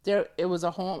it was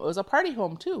a home. It was a party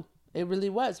home too. It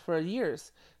really was for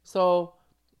years. So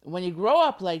when you grow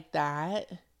up like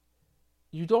that,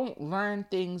 you don't learn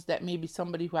things that maybe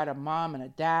somebody who had a mom and a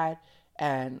dad,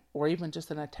 and or even just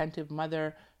an attentive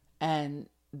mother, and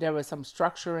there was some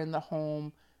structure in the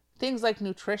home, things like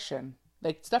nutrition,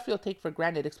 like stuff you'll take for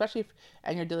granted, especially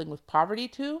and you're dealing with poverty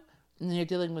too, and you're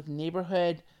dealing with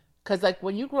neighborhood. Because like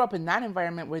when you grew up in that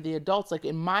environment where the adults, like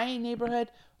in my neighborhood,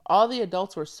 all the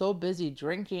adults were so busy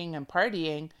drinking and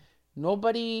partying,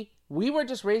 we were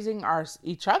just raising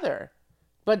each other.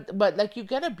 But like you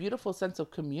get a beautiful sense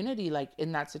of community like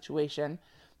in that situation.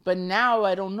 But now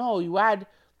I don't know,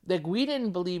 like we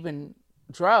didn't believe in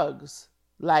drugs.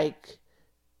 Like,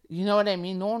 you know what I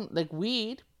mean? No one, like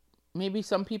weed, maybe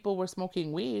some people were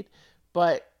smoking weed,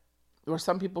 or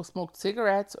some people smoked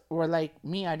cigarettes, or like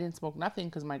me, I didn't smoke nothing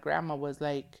because my grandma was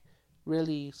like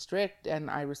really strict, and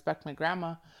I respect my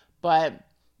grandma. But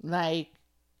like,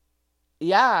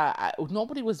 yeah,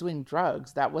 nobody was doing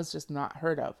drugs. That was just not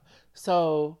heard of.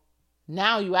 So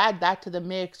now you add that to the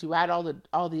mix, you add all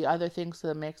the other things to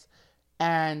the mix,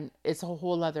 and it's a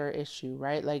whole other issue,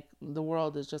 right? Like the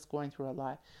world is just going through a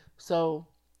lot. So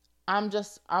I'm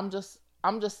just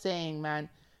saying, man,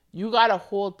 you gotta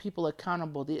hold people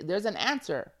accountable. There's an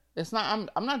answer. It's not.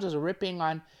 I'm not just ripping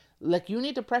on. Like, you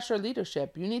need to pressure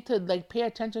leadership. You need to, like, pay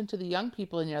attention to the young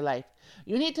people in your life.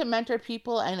 You need to mentor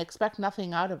people and expect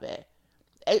nothing out of it.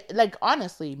 Like,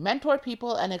 honestly, mentor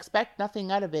people and expect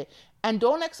nothing out of it. And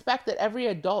don't expect that every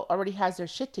adult already has their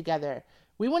shit together.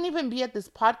 We wouldn't even be at this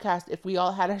podcast if we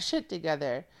all had our shit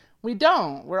together. We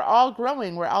don't. We're all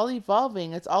growing. We're all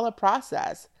evolving. It's all a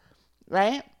process,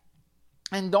 right?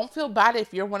 And don't feel bad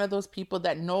if you're one of those people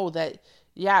that know that,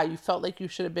 yeah, you felt like you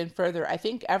should have been further. I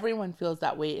think everyone feels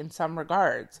that way in some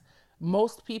regards.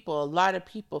 Most people, a lot of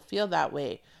people feel that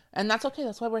way. And that's okay.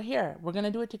 That's why we're here. We're going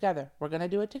to do it together. We're going to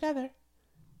do it together.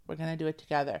 We're going to do it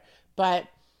together. But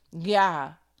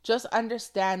yeah, just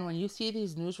understand when you see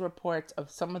these news reports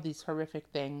of some of these horrific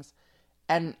things,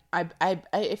 and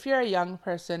if you're a young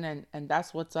person and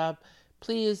that's what's up,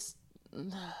 please,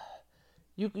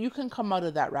 you can come out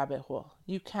of that rabbit hole.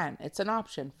 You can. It's an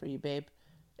option for you, babe.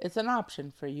 It's an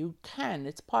option for you. You can.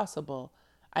 It's possible.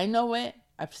 I know it.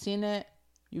 I've seen it.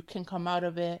 You can come out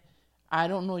of it. I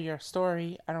don't know your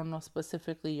story. I don't know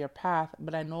specifically your path,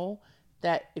 but I know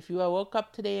that if you woke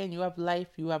up today and you have life,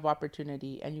 you have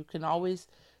opportunity, and you can always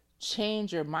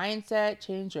change your mindset,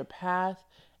 change your path.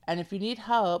 And if you need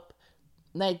help,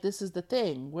 like, this is the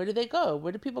thing. Where do they go?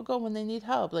 Where do people go when they need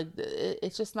help? Like,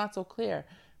 it's just not so clear,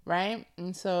 right?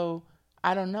 And so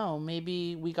I don't know.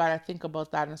 Maybe we got to think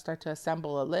about that and start to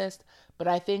assemble a list. But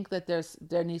I think that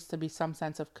there needs to be some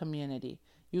sense of community.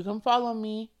 You can follow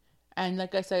me. And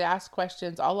like I said, ask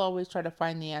questions. I'll always try to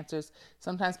find the answers.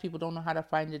 Sometimes people don't know how to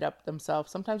find it up themselves.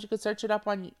 Sometimes you could search it up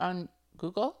on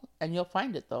Google and you'll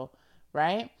find it though,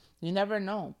 right? You never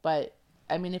know. But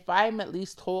I mean, if I'm at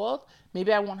least told,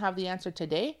 maybe I won't have the answer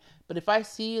today. But if I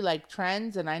see like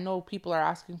trends and I know people are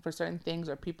asking for certain things,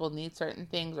 or people need certain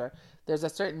things, or there's a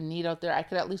certain need out there, I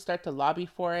could at least start to lobby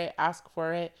for it, ask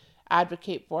for it,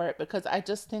 advocate for it, because I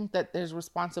just think that there's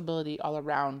responsibility all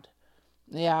around.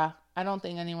 Yeah, I don't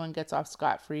think anyone gets off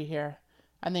scot-free here.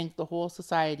 I think the whole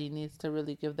society needs to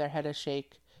really give their head a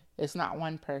shake. It's not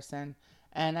one person.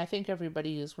 And I think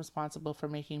everybody is responsible for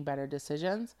making better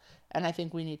decisions. And I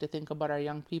think we need to think about our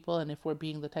young people, and if we're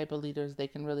being the type of leaders they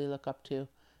can really look up to.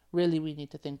 Really, we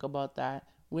need to think about that.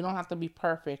 We don't have to be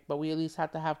perfect, but we at least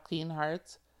have to have clean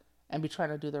hearts and be trying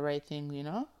to do the right thing, you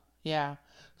know? Yeah.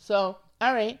 So,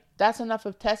 all right, that's enough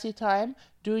of Tessie time.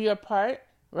 Do your part,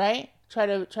 right? Try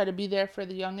to be there for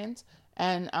the youngins,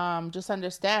 and just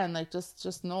understand, like,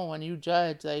 just know when you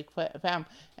judge, like, fam,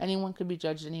 anyone could be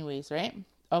judged anyways, right?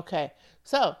 Okay,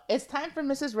 so it's time for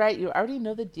Mrs. Right. You already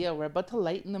know the deal. We're about to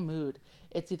lighten the mood.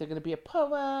 It's either going to be a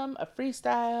poem, a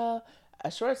freestyle, a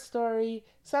short story,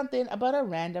 something about a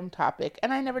random topic.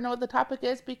 And I never know what the topic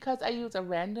is because I use a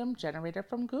random generator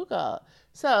from Google.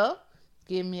 So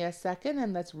give me a second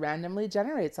and let's randomly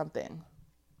generate something.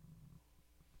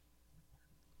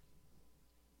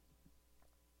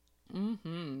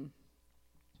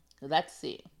 Let's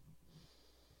see.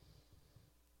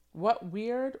 What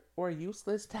weird or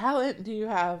useless talent do you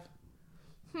have?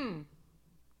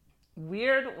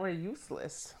 Weird or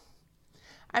useless?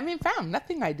 I mean, fam,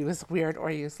 nothing I do is weird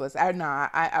or useless. I'm not.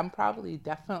 I'm probably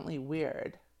definitely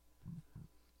weird.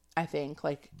 I think,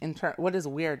 like, what does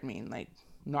weird mean? Like,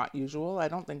 not usual? I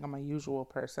don't think I'm a usual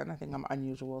person. I think I'm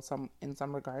unusual in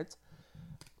some regards.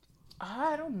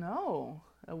 I don't know.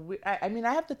 I mean,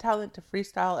 I have the talent to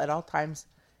freestyle at all times,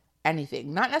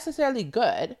 anything. Not necessarily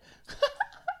good,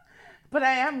 but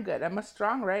I am good. I'm a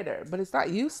strong writer, but it's not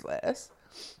useless.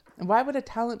 Why would a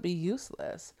talent be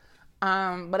useless?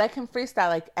 But I can freestyle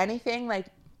like anything. Like,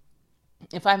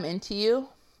 if I'm into you,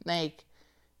 like,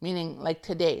 meaning like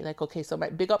today, like, okay, so my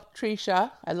big up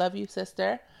Trisha, I love you,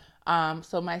 sister.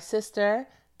 So my sister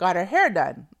got her hair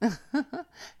done,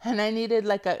 and I needed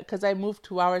like because I moved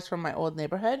 2 hours from my old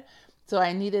neighborhood, so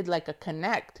I needed like a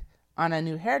connect on a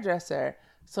new hairdresser.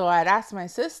 So I'd asked my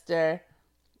sister,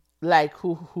 like,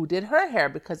 who did her hair,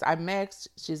 because I'm mixed.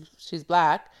 She's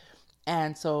black,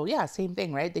 and so yeah, same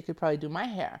thing, right? They could probably do my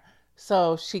hair.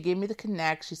 So she gave me the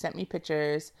connect. She sent me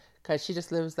pictures because she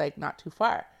just lives like not too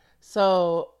far.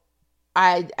 So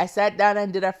I sat down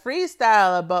and did a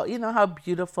freestyle about, how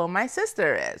beautiful my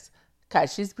sister is,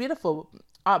 because she's beautiful.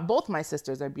 Both my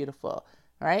sisters are beautiful,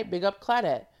 right? Big up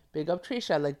Claudette, big up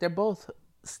Trisha. Like, they're both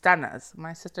stunners.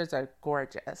 My sisters are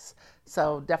gorgeous.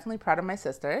 So definitely proud of my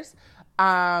sisters.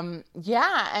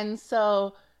 Yeah, and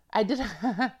so I did.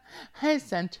 I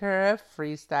sent her a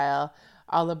freestyle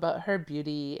all about her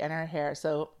beauty and her hair.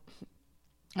 So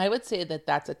I would say that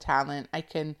that's a talent. I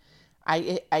can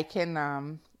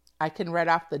right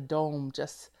off the dome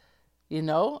just,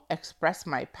 express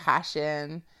my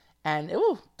passion And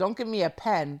ooh, don't give me a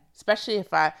pen, especially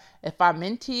if I'm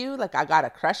into you, like I got a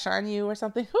crush on you or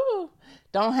something. Ooh,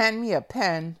 don't hand me a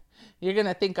pen. You're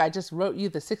gonna think I just wrote you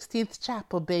the 16th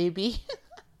chapel, baby.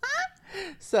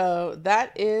 So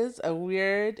that is a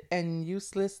weird and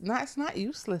useless. No, it's not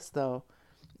useless though.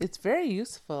 It's very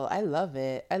useful. I love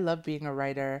it. I love being a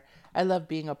writer. I love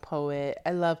being a poet.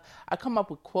 I come up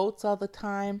with quotes all the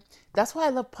time. That's why I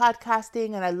love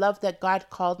podcasting, and I love that God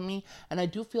called me, and I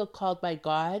do feel called by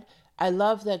God. I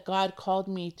love that God called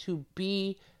me to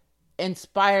be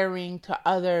inspiring to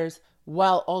others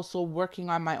while also working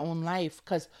on my own life,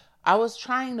 because I was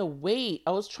trying to wait.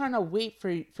 I was trying to wait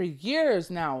for years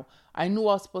now. I knew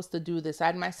I was supposed to do this. I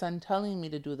had my son telling me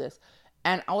to do this.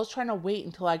 And I was trying to wait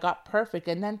until I got perfect.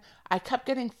 And then I kept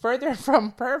getting further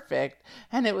from perfect.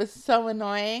 And it was so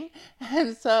annoying.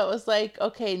 And so it was like,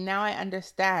 okay, now I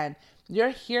understand. You're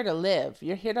here to live.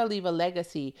 You're here to leave a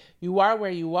legacy. You are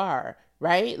where you are,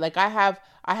 right? Like I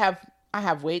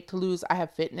have weight to lose. I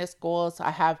have fitness goals.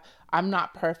 I'm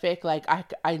not perfect. Like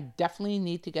I definitely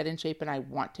need to get in shape, and I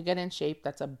want to get in shape.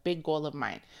 That's a big goal of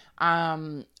mine.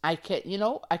 I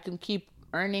can keep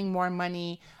earning more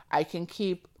money. I can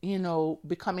keep,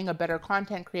 becoming a better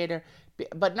content creator,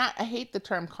 but not, I hate the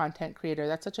term content creator.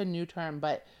 That's such a new term,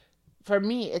 but for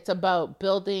me, it's about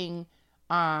building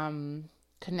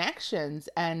connections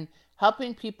and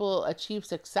helping people achieve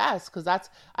success, because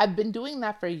I've been doing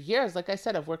that for years. Like I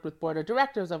said, I've worked with board of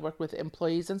directors, I've worked with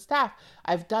employees and staff.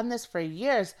 I've done this for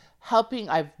years.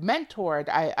 I've mentored,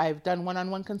 I've done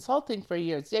one-on-one consulting for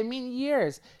years. I mean,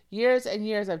 years and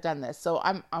years I've done this. So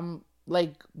I'm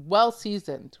like well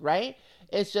seasoned, right?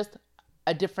 It's just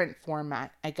a different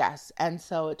format, I guess. And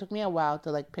so it took me a while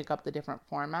to like pick up the different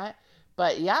format.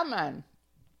 But yeah, man,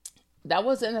 that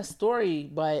wasn't a story,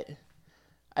 but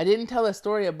I didn't tell a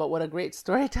story about what a great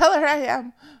storyteller I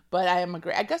am. But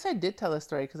I guess I did tell a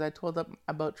story because I told them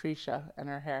about Trisha and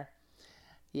her hair.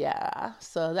 Yeah,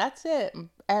 so that's it.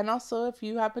 And also, if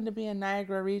you happen to be in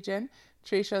Niagara region,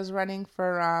 Trisha's running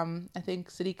for, I think,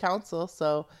 city council.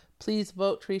 So please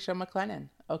vote Trisha McLennan.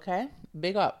 Okay,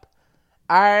 big up.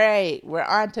 All right, we're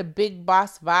on to big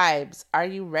boss vibes. Are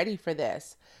you ready for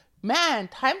this? Man,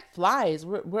 time flies.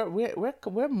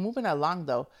 We're moving along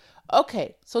though.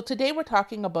 Okay, so today we're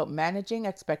talking about managing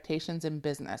expectations in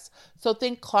business. So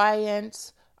think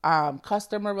clients,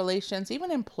 customer relations,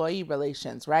 even employee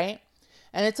relations, right?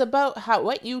 And it's about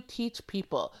what you teach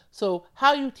people. So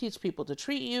how you teach people to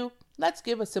treat you. Let's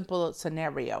give a simple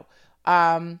scenario.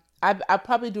 I'll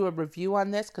probably do a review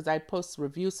on this because I post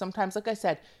reviews sometimes. Like I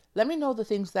said, let me know the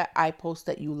things that I post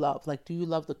that you love. Like, do you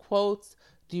love the quotes?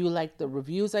 Do you like the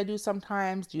reviews I do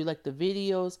sometimes? Do you like the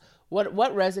videos? What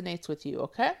resonates with you,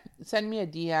 okay? Send me a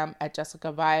DM at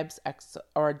Jessica Vibes X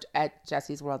or at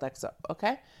Jesse's World XO,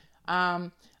 okay? All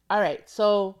right,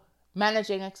 so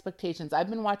managing expectations. I've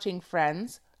been watching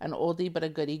Friends, an oldie but a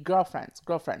goodie. Girlfriends,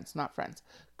 not friends.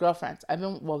 Girlfriends.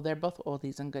 They're both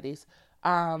oldies and goodies.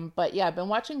 But yeah, I've been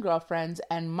watching Girlfriends,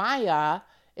 and Maya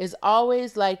is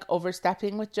always like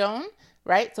overstepping with Joan,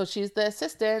 right? So she's the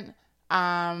assistant,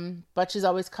 but she's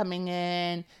always coming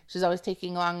in. She's always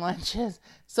taking long lunches.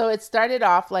 So it started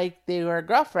off like they were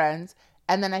girlfriends,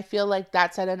 and then I feel like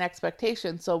that set an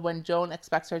expectation. So when Joan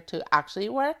expects her to actually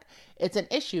work, it's an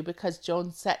issue because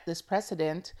Joan set this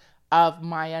precedent of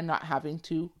Maya not having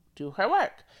to do her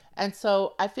work. And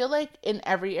so I feel like in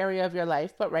every area of your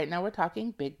life, but right now we're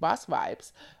talking big boss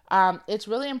vibes, it's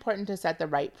really important to set the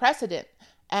right precedent.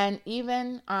 And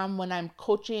even when I'm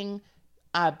coaching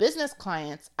business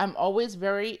clients, I'm always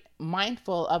very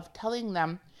mindful of telling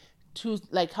them to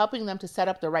like helping them to set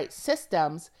up the right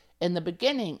systems in the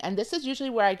beginning. And this is usually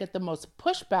where I get the most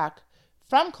pushback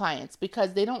from clients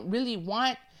because they don't really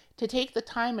want to take the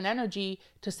time and energy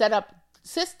to set up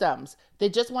systems. They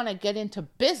just want to get into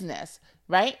business,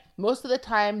 right? Most of the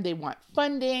time they want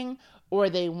funding or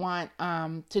they want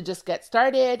to just get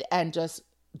started and just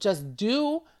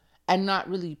do and not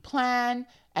really plan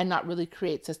and not really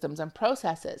create systems and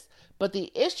processes. But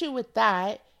the issue with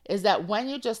that is that when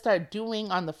you just start doing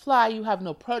on the fly, you have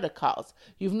no protocols.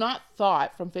 You've not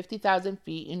thought from 50,000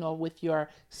 feet, with your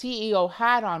CEO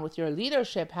hat on, with your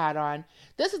leadership hat on.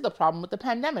 This is the problem with the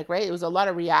pandemic, right? It was a lot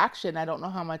of reaction. I don't know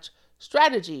how much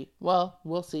strategy. Well,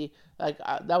 we'll see.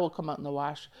 That will come out in the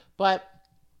wash. But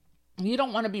you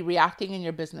don't want to be reacting in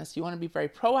your business. You want to be very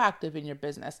proactive in your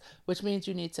business, which means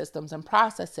you need systems and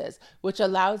processes, which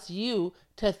allows you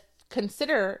to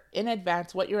consider in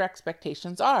advance what your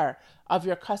expectations are of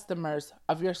your customers,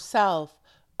 of yourself,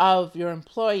 of your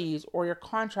employees or your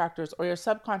contractors or your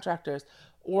subcontractors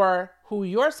or who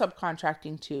you're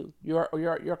subcontracting to,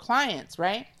 your clients,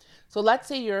 right? So let's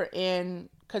say you're in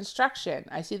construction.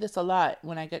 I see this a lot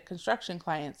when I get construction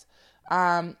clients.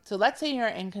 So let's say you're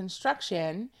in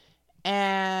construction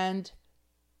and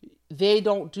they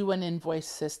don't do an invoice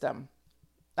system.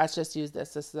 Let's just use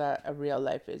this. This is a real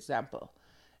life example.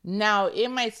 Now, it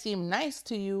might seem nice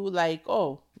to you, like,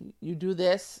 oh, you do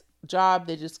this job,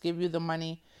 they just give you the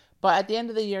money. But at the end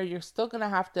of the year, you're still going to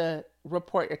have to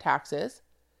report your taxes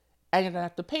and you're going to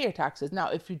have to pay your taxes. Now,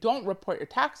 if you don't report your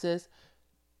taxes,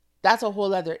 that's a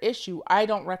whole other issue. I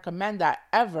don't recommend that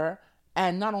ever.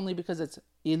 And not only because it's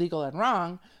illegal and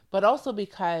wrong, but also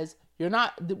because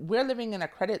we're living in a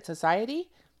credit society.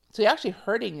 So you're actually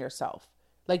hurting yourself.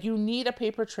 Like, you need a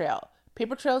paper trail.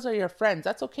 Paper trails are your friends.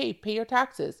 That's okay. Pay your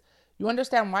taxes. You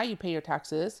understand why you pay your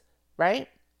taxes, right?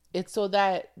 It's so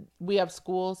that we have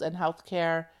schools and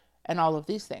healthcare and all of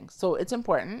these things. So it's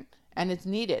important and it's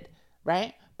needed,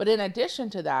 right? But in addition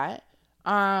to that,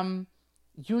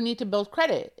 you need to build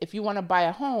credit. If you want to buy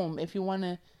a home, if you want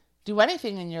to do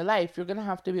anything in your life, you're going to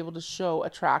have to be able to show a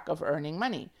track of earning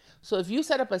money. So if you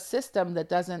set up a system that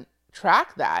doesn't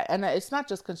track that, and it's not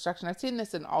just construction, I've seen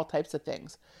this in all types of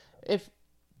things. If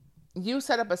you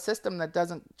set up a system that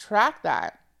doesn't track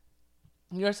that,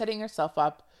 you're setting yourself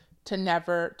up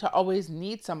to always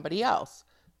need somebody else,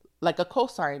 like a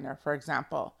cosigner, for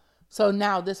example. So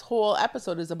now this whole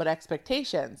episode is about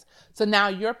expectations. So now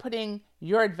you're putting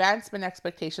your advancement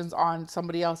expectations on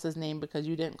somebody else's name because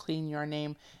you didn't clean your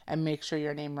name and make sure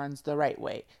your name runs the right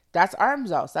way. That's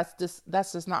arms out.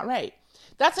 That's just not right.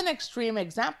 That's an extreme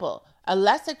example. A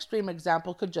less extreme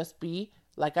example could just be,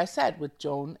 like I said, with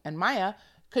Joan and Maya,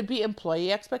 could be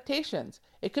employee expectations.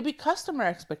 It could be customer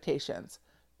expectations,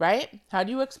 right? How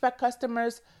do you expect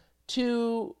customers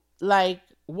to, like,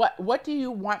 what do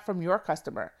you want from your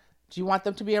customer? Do you want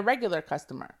them to be a regular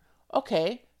customer?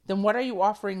 Okay, then what are you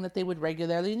offering that they would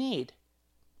regularly need?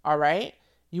 All right.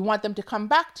 You want them to come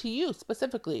back to you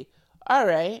specifically. All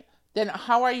right. Then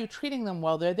how are you treating them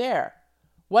while they're there?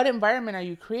 What environment are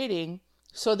you creating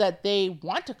so that they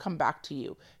want to come back to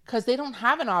you? Because they don't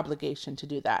have an obligation to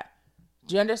do that.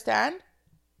 Do you understand?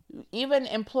 Even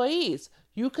employees,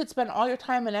 you could spend all your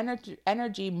time and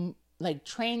energy like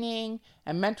training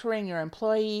and mentoring your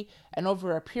employee, and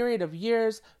over a period of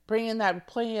years, bringing that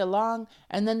employee along,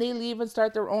 and then they leave and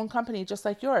start their own company just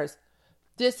like yours.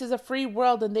 This is a free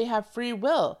world and they have free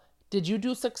will. Did you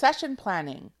do succession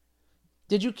planning?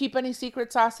 Did you keep any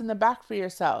secret sauce in the back for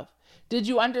yourself? Did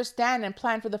you understand and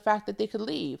plan for the fact that they could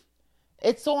leave?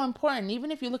 It's so important. Even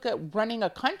if you look at running a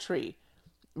country,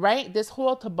 right? This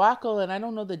whole debacle, and I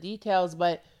don't know the details,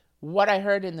 but what I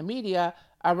heard in the media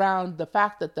around the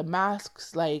fact that the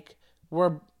masks like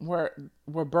were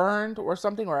burned or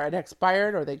something, or had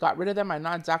expired, or they got rid of them. I'm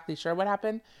not exactly sure what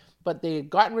happened, but they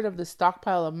got rid of the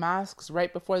stockpile of masks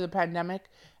right before the pandemic.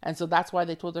 And so that's why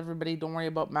they told everybody, don't worry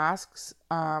about masks,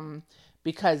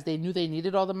 because they knew they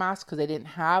needed all the masks because they didn't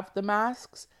have the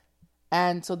masks.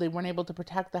 And so they weren't able to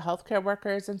protect the healthcare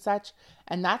workers and such.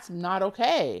 And that's not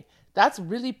okay. That's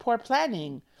really poor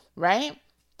planning, right?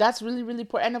 That's really, really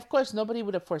poor. And of course, nobody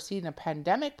would have foreseen a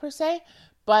pandemic per se,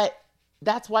 but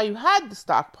that's why you had the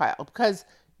stockpile, because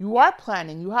you are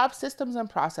planning. You have systems and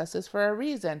processes for a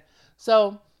reason.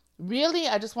 So really,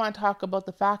 I just want to talk about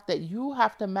the fact that you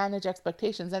have to manage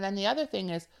expectations. And then the other thing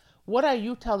is, what are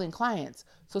you telling clients?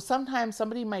 So sometimes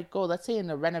somebody might go, let's say in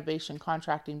the renovation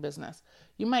contracting business,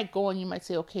 you might go and you might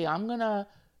say, okay, I'm going to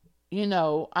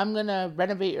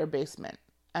renovate your basement,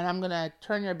 and I'm going to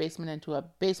turn your basement into a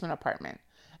basement apartment.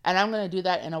 And I'm going to do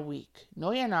that in a week.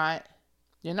 No, you're not.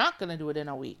 You're not going to do it in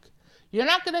a week. You're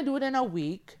not going to do it in a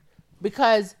week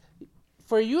because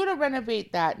for you to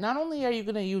renovate that, not only are you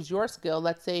going to use your skill,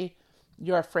 let's say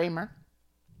you're a framer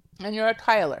and you're a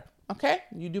tiler, okay?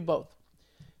 You do both.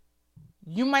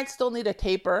 You might still need a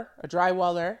taper, a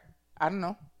drywaller, I don't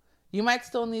know. You might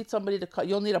still need somebody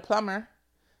you'll need a plumber.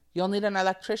 You'll need an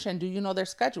electrician. Do you know their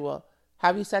schedule?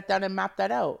 Have you sat down and mapped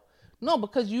that out? No,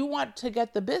 because you want to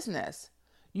get the business.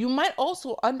 You might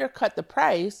also undercut the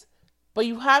price, but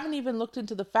you haven't even looked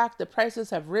into the fact that prices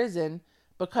have risen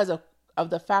because of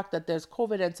the fact that there's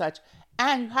COVID and such.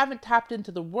 And you haven't tapped into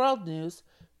the world news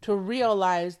to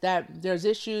realize that there's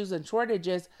issues and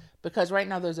shortages because right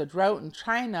now there's a drought in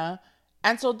China.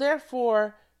 And so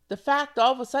therefore, the fact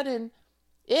all of a sudden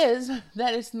is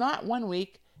that it's not 1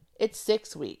 week, it's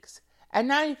 6 weeks. And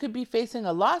now you could be facing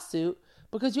a lawsuit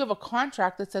because you have a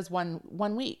contract that says one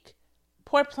week.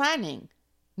 Poor planning.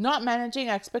 Not managing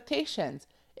expectations.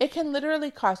 It can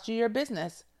literally cost you your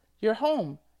business, your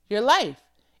home, your life.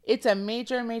 It's a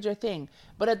major, major thing.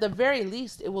 But at the very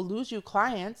least, it will lose you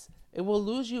clients. It will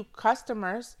lose you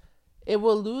customers. It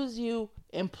will lose you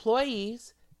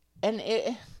employees. And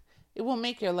it will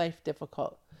make your life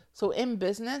difficult. So in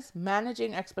business,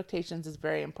 managing expectations is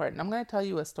very important. I'm going to tell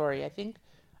you a story.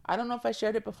 I don't know if I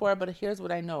shared it before, but here's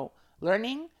what I know.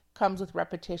 Learning comes with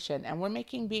repetition, and we're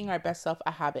making being our best self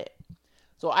a habit.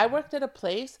 So I worked at a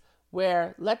place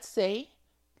where, let's say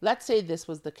this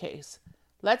was the case.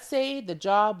 Let's say the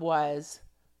job was,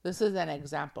 this is an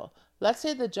example. Let's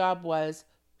say the job was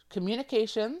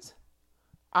communications,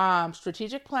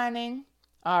 strategic planning,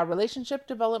 relationship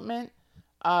development,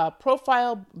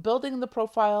 building the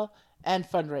profile, and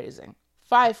fundraising.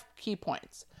 5 key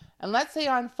points. And let's say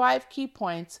on 5 key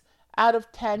points, out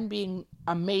of 10 being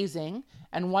amazing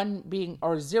and 1 being,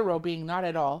 or 0 being not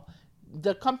at all,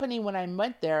 the company when I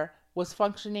went there was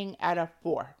functioning at a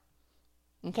 4.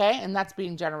 Okay, and that's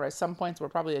being generous. Some points were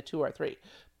probably a 2 or 3,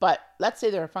 but let's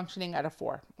say they were functioning at a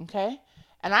 4. Okay,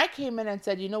 and I came in and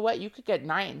said, you know what, you could get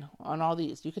 9 on all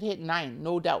these. You could hit 9,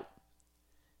 no doubt.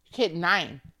 You could hit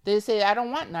 9. They say, I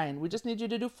don't want 9. We just need you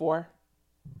to do 4.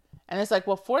 And it's like,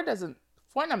 well, 4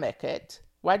 not make it.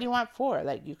 Why do you want 4?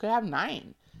 Like, you could have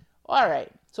 9. All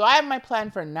right, so I have my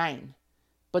plan for 9,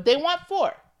 but they want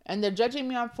 4, and they're judging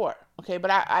me on 4. Okay,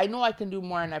 but I know I can do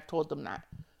more, and I've told them that.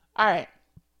 All right.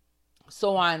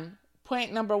 So on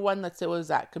point number 1, let's say, what was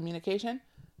that? Communication.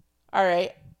 All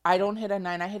right. I don't hit a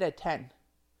 9. I hit a 10.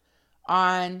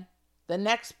 On the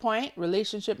next point,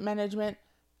 relationship management,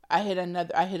 I hit a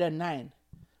 9.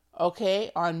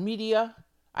 Okay. On media,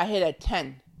 I hit a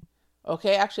 10.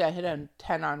 Okay. Actually, I hit a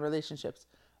 10 on relationships.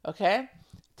 Okay.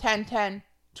 10,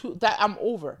 2, that I'm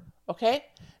over. Okay.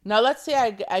 Now let's say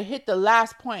I hit the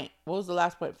last point. What was the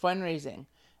last point? Fundraising.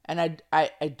 And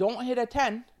I don't hit a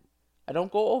 10. I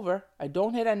don't go over. I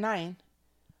don't hit a 9.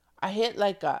 I hit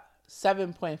like a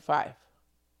 7.5.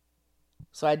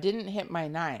 So I didn't hit my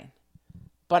 9.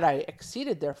 But I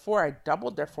exceeded their 4. I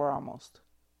doubled their 4 almost.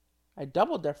 I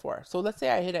doubled their 4. So let's say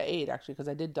I hit an 8 actually, because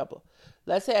I did double.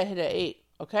 Let's say I hit an 8.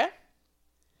 Okay?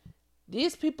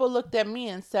 These people looked at me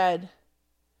and said,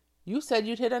 you said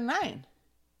you'd hit a 9.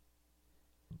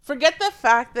 Forget the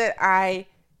fact that I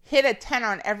hit a 10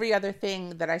 on every other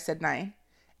thing that I said 9.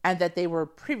 And that they were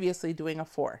previously doing a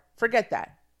 4. Forget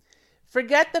that.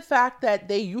 Forget the fact that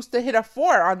they used to hit a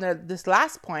 4 on this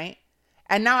last point,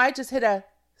 and now I just hit a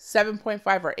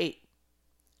 7.5 or 8.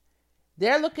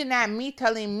 They're looking at me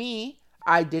telling me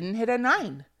I didn't hit a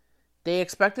 9. They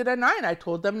expected a 9. I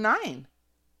told them 9.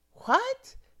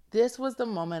 What? This was the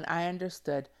moment I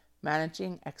understood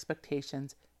managing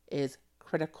expectations is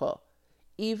critical.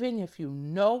 Even if you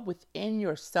know within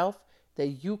yourself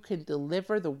that you can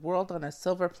deliver the world on a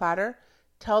silver platter,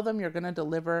 tell them you're going to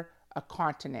deliver a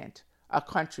continent, a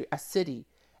country, a city.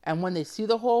 And when they see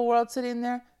the whole world sitting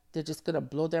there, they're just going to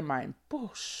blow their mind.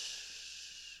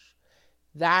 Boosh.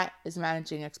 That is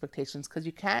managing expectations, because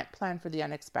you can't plan for the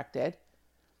unexpected.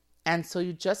 And so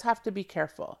you just have to be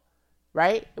careful,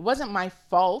 right? It wasn't my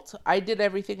fault. I did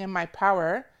everything in my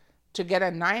power to get a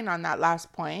 9 on that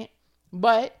last point,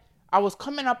 but I was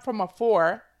coming up from a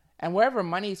 4. And wherever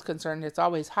money is concerned, it's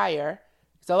always higher.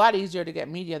 It's a lot easier to get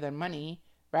media than money,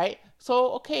 right?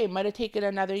 So, okay, it might have taken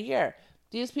another year.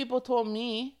 These people told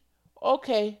me,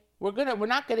 okay, we're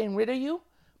not getting rid of you,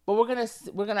 but we're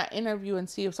gonna interview and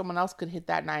see if someone else could hit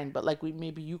that 9. But like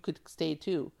maybe you could stay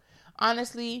too.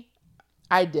 Honestly,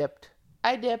 I dipped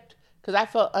because I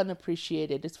felt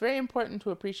unappreciated. It's very important to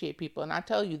appreciate people, and I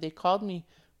tell you, they called me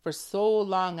for so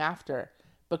long after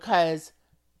because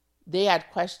they had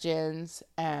questions,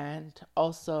 and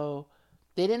also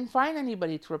they didn't find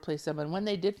anybody to replace them. And when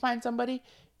they did find somebody,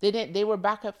 they were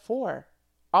back at 4,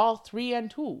 all 3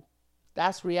 and 2.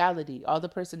 That's reality. All the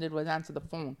person did was answer the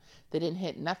phone. They didn't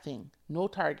hit nothing, no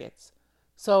targets.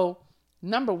 So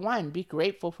number 1, be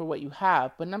grateful for what you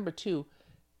have. But number 2,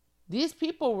 these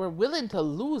people were willing to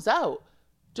lose out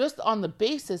just on the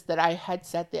basis that I had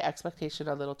set the expectation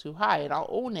a little too high, and I'll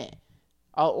own it.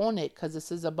 I'll own it, because this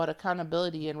is about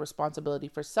accountability and responsibility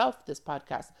for self, this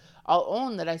podcast. I'll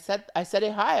own that I said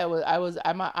it high.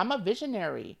 I'm a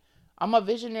visionary. I'm a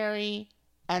visionary.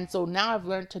 And so now I've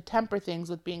learned to temper things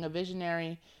with being a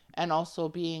visionary and also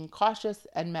being cautious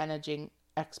and managing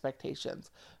expectations.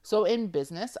 So in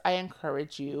business, I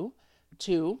encourage you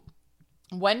to,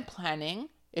 when planning,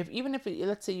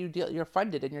 let's say you're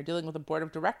funded and you're dealing with a board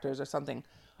of directors or something,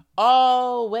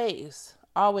 always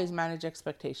manage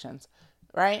expectations.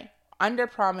 Right? Under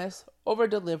promise, over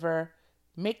deliver,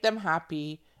 make them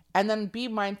happy, and then be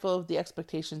mindful of the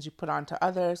expectations you put on to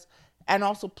others, and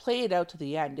also play it out to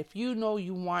the end. If you know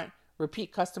you want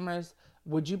repeat customers,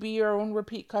 would you be your own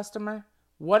repeat customer?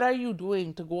 What are you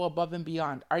doing to go above and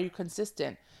beyond? Are you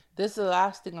consistent? This is the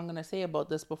last thing I'm going to say about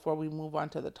this before we move on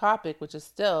to the topic, which is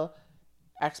still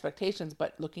expectations,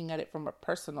 but looking at it from a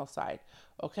personal side.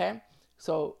 Okay.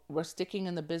 So we're sticking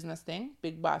in the business thing,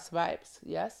 big boss vibes.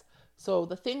 Yes. So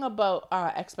the thing about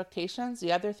expectations,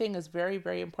 the other thing is very,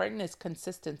 very important is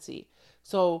consistency.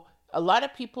 So a lot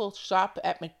of people shop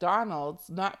at McDonald's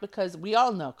not because we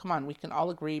all know, come on, we can all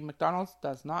agree McDonald's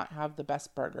does not have the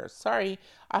best burgers. Sorry.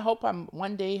 I hope I'm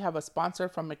one day have a sponsor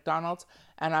from McDonald's,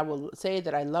 and I will say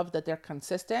that I love that they're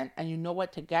consistent and you know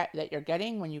what to get that you're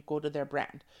getting when you go to their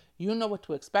brand. You know what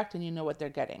to expect and you know what they're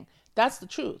getting. That's the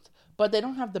truth. But they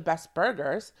don't have the best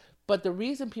burgers. But the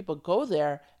reason people go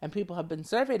there, and people have been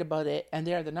surveyed about it, and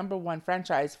they are the number one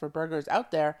franchise for burgers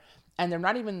out there, and they're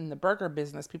not even in the burger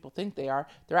business people think they are.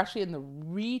 They're actually in the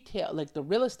retail, like the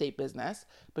real estate business,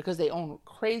 because they own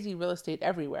crazy real estate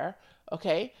everywhere.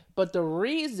 Okay. But the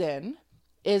reason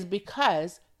is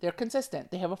because they're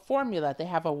consistent. They have a formula. They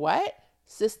have a what?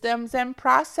 Systems and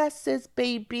processes,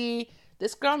 baby.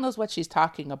 This girl knows what she's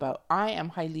talking about. I am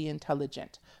highly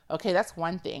intelligent. Okay, that's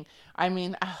one thing. I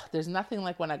mean, there's nothing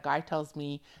like when a guy tells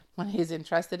me when he's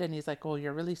interested and he's like, oh,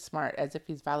 you're really smart, as if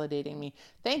he's validating me.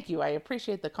 Thank you. I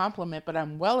appreciate the compliment, but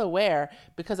I'm well aware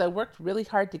because I worked really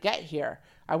hard to get here.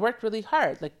 I worked really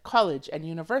hard, like college and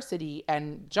university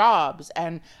and jobs.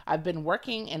 And I've been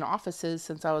working in offices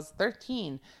since I was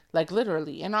 13, like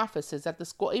literally in offices at the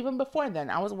school. Even before then,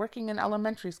 I was working in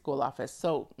elementary school office.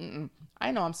 So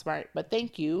I know I'm smart, but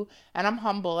thank you. And I'm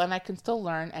humble and I can still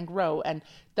learn and grow. And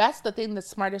that's the thing that's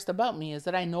smartest about me is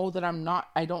that I know that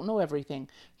I don't know everything.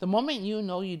 The moment you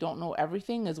know you don't know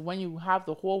everything is when you have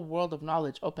the whole world of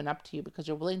knowledge open up to you because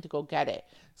you're willing to go get it.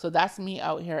 So that's me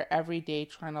out here every day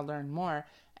trying to learn more.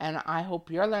 And I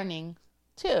hope you're learning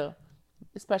too,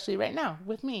 especially right now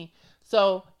with me.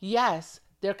 So yes,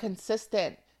 they're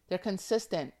consistent. They're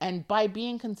consistent. And by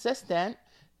being consistent,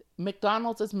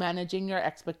 McDonald's is managing your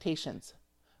expectations.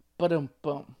 Boom,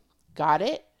 boom. Got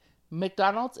it?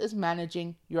 McDonald's is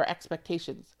managing your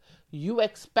expectations. You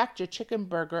expect your chicken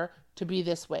burger to be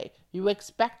this way. You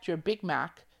expect your Big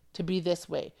Mac to be this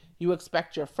way. You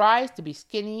expect your fries to be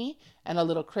skinny and a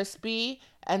little crispy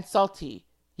and salty.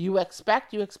 You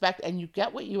expect, and you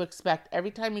get what you expect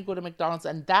every time you go to McDonald's.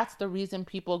 And that's the reason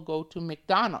people go to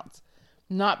McDonald's.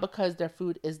 Not because their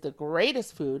food is the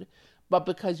greatest food, but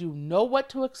because you know what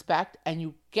to expect and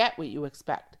you get what you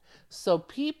expect. So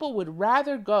people would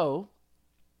rather go,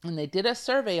 and they did a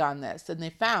survey on this, and they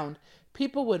found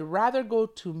people would rather go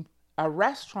to a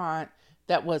restaurant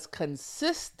that was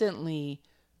consistently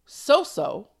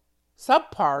so-so,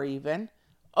 subpar even,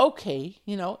 okay,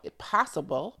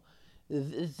 possible,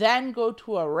 than go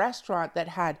to a restaurant that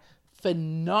had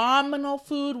phenomenal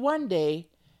food one day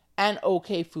and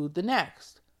okay food the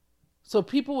next. So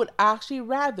people would actually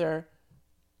rather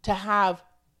to have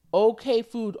okay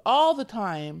food all the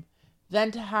time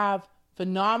than to have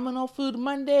phenomenal food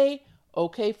Monday,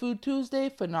 okay food Tuesday,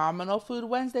 phenomenal food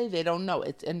Wednesday. They don't know.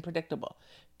 It's unpredictable.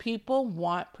 People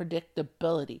want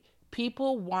predictability.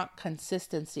 People want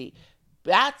consistency.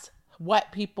 That's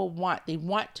what people want. They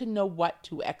want to know what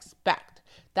to expect.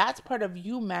 That's part of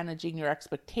you managing your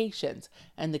expectations.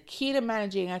 And the key to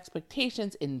managing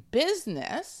expectations in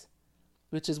business,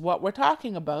 which is what we're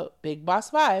talking about, big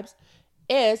boss vibes,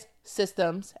 is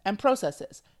systems and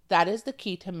processes. That is the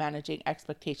key to managing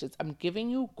expectations. I'm giving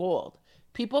you gold.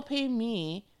 People pay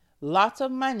me lots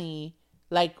of money.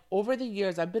 Like over the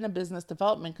years, I've been a business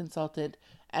development consultant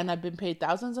and I've been paid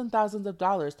thousands and thousands of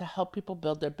dollars to help people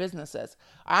build their businesses.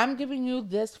 I'm giving you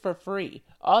this for free.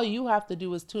 All you have to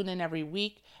do is tune in every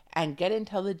week and get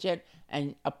intelligent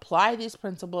and apply these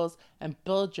principles and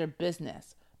build your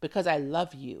business because I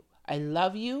love you. I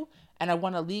love you and I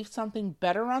want to leave something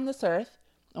better on this earth.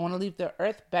 I want to leave the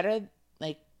earth better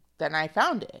than I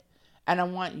found it. And I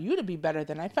want you to be better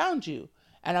than I found you.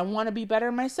 And I want to be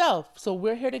better myself. So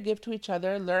we're here to give to each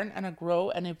other, learn and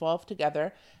grow and evolve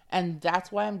together. And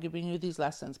that's why I'm giving you these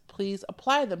lessons. Please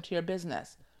apply them to your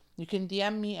business. You can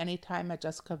DM me anytime at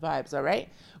Jessica Vibes, all right?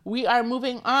 We are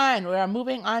moving on. We are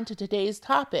moving on to today's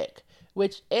topic,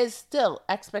 which is still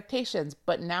expectations.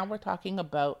 But now we're talking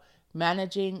about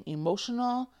managing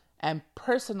emotional and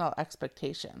personal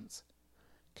expectations.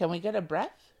 Can we get a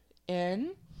breath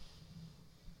in?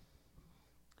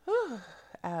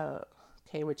 Out.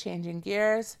 Okay, we're changing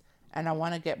gears, and I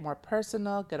want to get more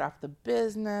personal, get off the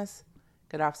business,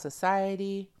 get off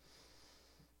society,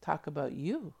 talk about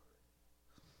you.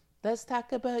 Let's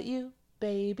talk about you,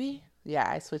 baby. Yeah,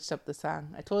 I switched up the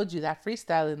song. I told you that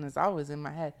freestyling is always in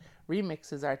my head.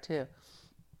 Remixes are too.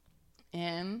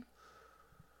 In,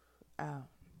 out.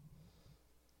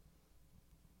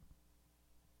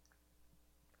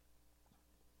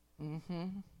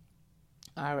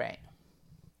 All right.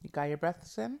 You got your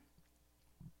breaths in?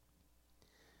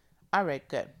 All right,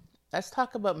 good. Let's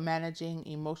talk about managing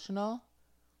emotional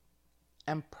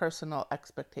and personal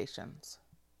expectations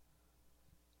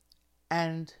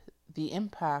and the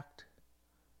impact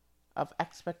of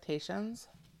expectations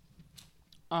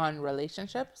on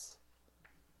relationships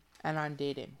and on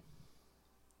dating.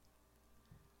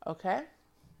 Okay?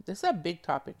 This is a big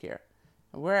topic here.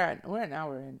 We're an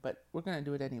hour in, but we're going to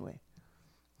do it anyway.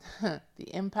 The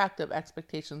impact of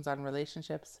expectations on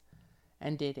relationships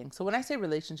and dating. So when I say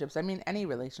relationships, I mean any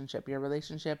relationship. Your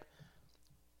relationship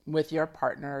with your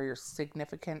partner, your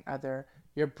significant other,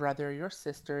 your brother, your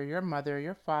sister, your mother,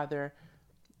 your father,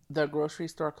 the grocery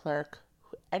store clerk,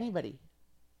 anybody.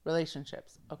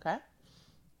 Relationships, okay?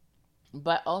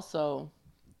 But also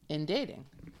in dating.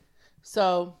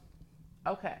 So,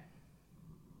 okay.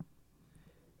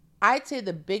 I'd say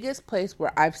the biggest place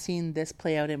where I've seen this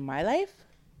play out in my life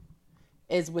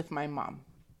is with my mom.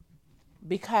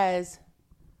 Because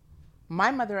my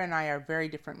mother and I are very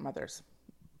different mothers,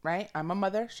 right? I'm a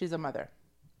mother, she's a mother.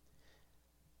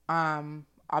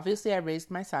 Obviously I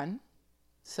raised my son,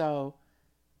 so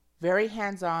very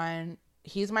hands-on.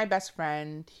 He's my best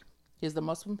friend. He's the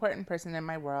most important person in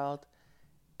my world,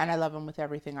 and I love him with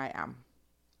everything I am.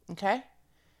 Okay?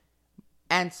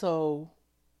 And so,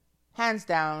 hands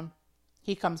down,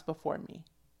 he comes before me.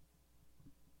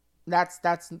 That's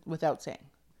without saying.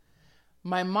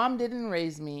 My mom didn't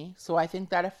raise me, so I think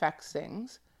that affects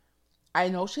things. I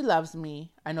know she loves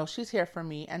me. I know she's here for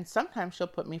me, and sometimes she'll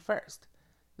put me first.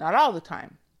 Not all the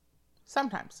time.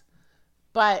 Sometimes.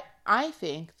 But I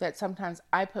think that sometimes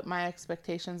I put my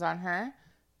expectations on her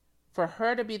for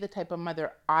her to be the type of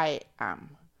mother I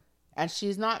am. And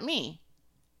she's not me.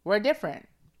 We're different,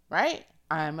 right?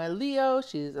 I'm a Leo,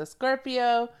 she's a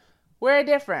Scorpio. We're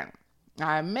different.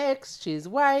 I'm mixed, she's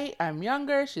white, I'm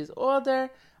younger, she's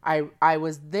older. I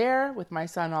was there with my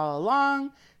son all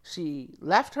along. She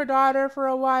left her daughter for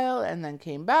a while and then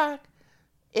came back.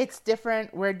 It's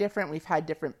different. We're different. We've had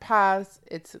different paths.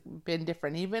 It's been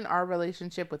different. Even our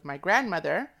relationship with my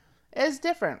grandmother is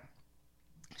different.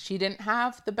 She didn't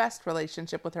have the best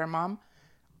relationship with her mom.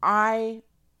 I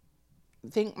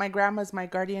think my grandma's my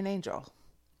guardian angel.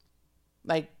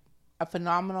 Like a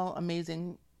phenomenal,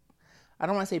 amazing, I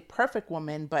don't want to say perfect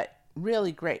woman, but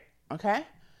really great. Okay?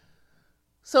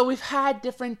 So we've had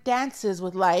different dances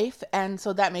with life, and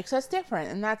so that makes us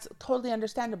different, and that's totally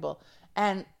understandable.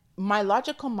 And my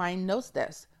logical mind knows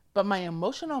this, but my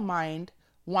emotional mind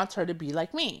wants her to be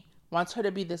like me, wants her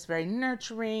to be this very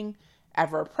nurturing,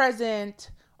 ever present,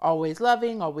 always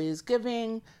loving, always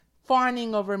giving,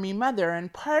 fawning over me mother.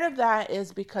 And part of that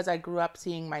is because I grew up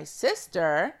seeing my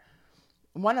sister,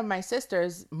 one of my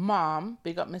sisters' mom,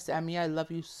 big up Miss Emmy, I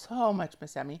love you so much,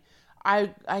 Miss Emmy.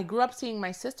 I grew up seeing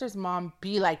my sister's mom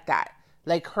be like that.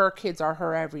 Like her kids are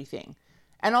her everything.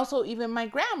 And also even my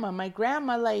grandma,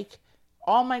 like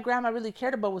all my grandma really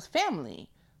cared about was family.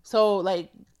 So like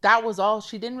that was all.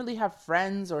 She didn't really have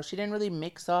friends or she didn't really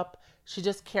mix up. She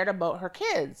just cared about her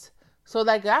kids. So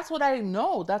like that's what I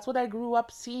know. That's what I grew up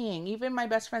seeing. Even my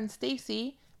best friend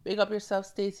Stacy, big up yourself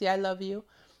Stacy, I love you.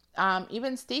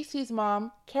 Even Stacy's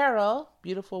mom, Carol,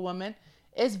 beautiful woman,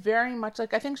 is very much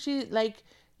like, I think she like,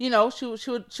 you know,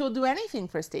 she'll do anything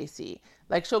for Stacy.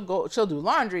 Like she'll do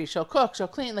laundry, she'll cook, she'll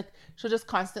clean, like she'll just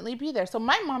constantly be there. So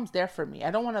my mom's there for me. I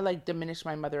don't want to like diminish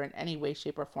my mother in any way,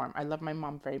 shape, or form. I love my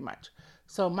mom very much.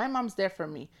 So my mom's there for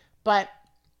me. But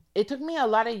it took me a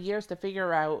lot of years to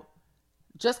figure out,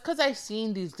 just because I've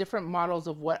seen these different models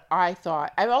of what I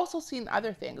thought, I've also seen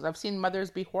other things. I've seen mothers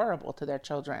be horrible to their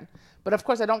children. But of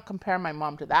course, I don't compare my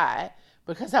mom to that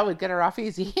because that would get her off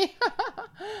easy.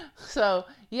 So,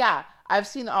 yeah, I've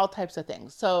seen all types of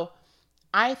things. So,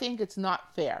 I think it's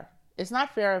not fair. It's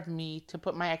not fair of me to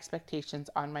put my expectations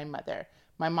on my mother.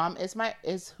 My mom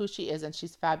is who she is, and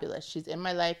she's fabulous. She's in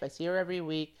my life. I see her every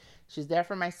week. She's there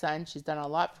for my son. She's done a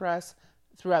lot for us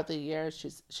throughout the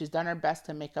years. She's done her best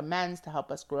to make amends, to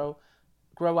help us grow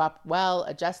up well,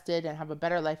 adjusted, and have a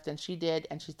better life than she did.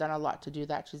 And she's done a lot to do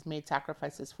that. She's made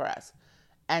sacrifices for us.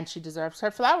 And she deserves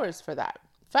her flowers for that.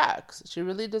 Facts. She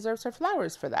really deserves her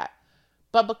flowers for that.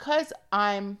 But because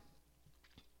I'm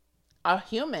a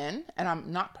human and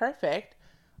I'm not perfect,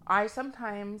 I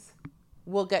sometimes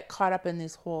will get caught up in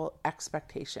this whole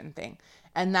expectation thing.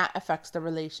 And that affects the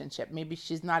relationship. Maybe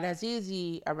she's not as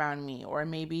easy around me, or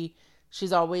maybe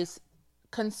she's always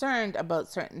concerned about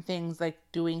certain things, like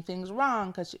doing things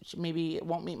wrong because maybe it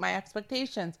won't meet my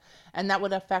expectations, and that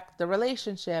would affect the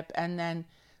relationship. And then,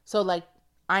 so like,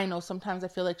 I know sometimes I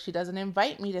feel like she doesn't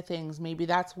invite me to things. Maybe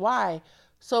that's why.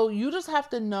 So you just have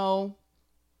to know,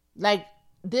 like,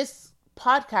 this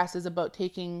podcast is about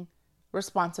taking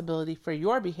responsibility for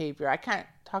your behavior. I can't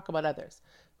talk about others.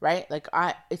 right? Like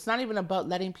it's not even about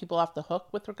letting people off the hook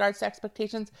with regards to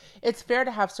expectations. It's fair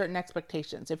to have certain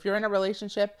expectations. If you're in a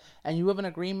relationship and you have an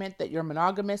agreement that you're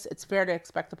monogamous, it's fair to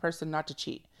expect the person not to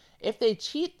cheat. If they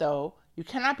cheat though, you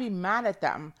cannot be mad at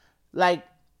them. Like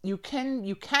you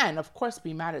can of course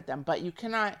be mad at them, but you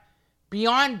cannot,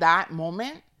 beyond that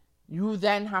moment, you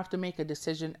then have to make a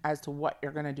decision as to what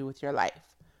you're going to do with your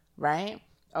life, right?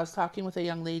 I was talking with a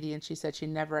young lady and she said she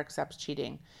never accepts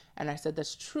cheating. And I said,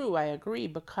 that's true. I agree,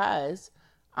 because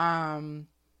my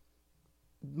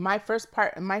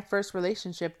first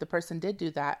relationship, the person did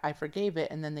do that. I forgave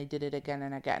it, and then they did it again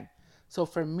and again. So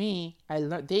for me,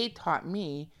 they taught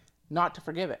me not to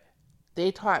forgive it.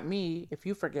 They taught me, if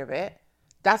you forgive it,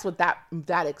 that's what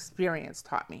that experience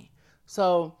taught me.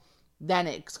 So then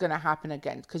it's going to happen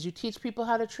again, because you teach people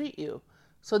how to treat you.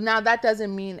 So now that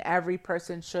doesn't mean every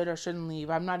person should or shouldn't leave.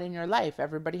 I'm not in your life.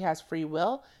 Everybody has free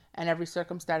will, and every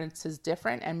circumstance is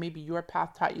different, and maybe your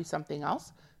path taught you something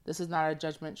else. This is not a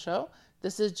judgment show.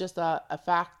 This is just a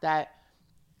fact that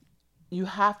you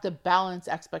have to balance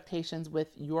expectations with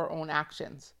your own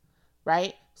actions,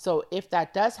 right? So if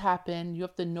that does happen, you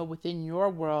have to know within your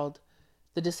world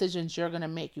the decisions you're going to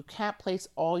make. You can't place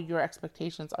all your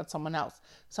expectations on someone else.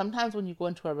 Sometimes when you go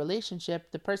into a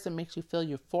relationship, the person makes you feel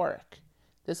euphoric.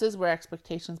 This is where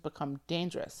expectations become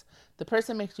dangerous. The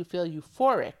person makes you feel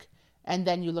euphoric, and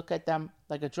then you look at them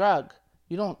like a drug.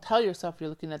 You don't tell yourself you're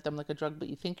looking at them like a drug, but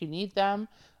you think you need them.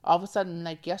 All of a sudden,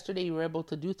 like yesterday, you were able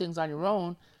to do things on your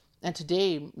own, and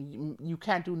today you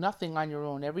can't do nothing on your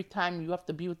own. Every time you have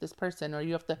to be with this person, or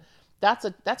you have to, that's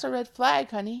a red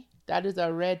flag, honey. That is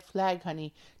a red flag,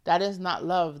 honey. That is not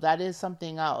love. That is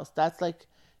something else. That's like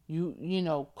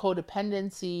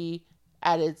codependency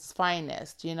at its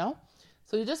finest,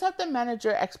 So you just have to manage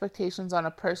your expectations on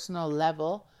a personal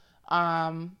level.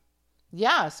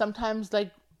 Sometimes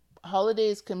like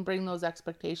holidays can bring those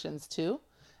expectations too.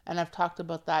 And I've talked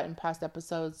about that in past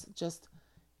episodes, just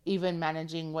even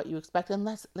managing what you expect.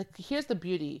 Unless, like, here's the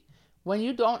beauty. When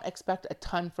you don't expect a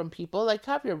ton from people, like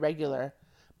have your regular,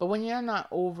 but when you're not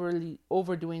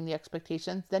overdoing the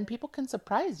expectations, then people can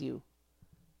surprise you.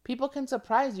 People can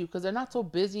surprise you because they're not so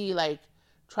busy like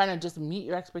trying to just meet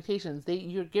your expectations.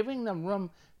 You're giving them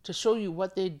room to show you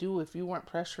what they'd do if you weren't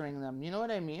pressuring them. You know what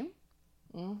I mean?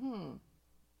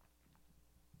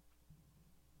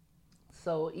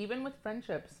 So even with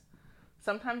friendships,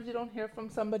 sometimes you don't hear from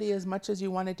somebody as much as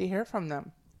you wanted to hear from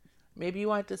them. Maybe you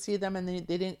wanted to see them and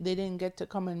they didn't get to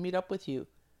come and meet up with you.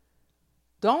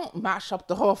 Don't mash up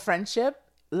the whole friendship.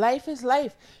 Life is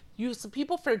life. So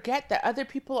people forget that other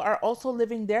people are also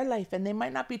living their life, and they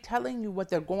might not be telling you what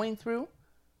they're going through.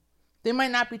 They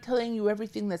might not be telling you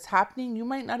everything that's happening. You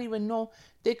might not even know.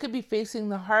 They could be facing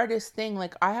the hardest thing.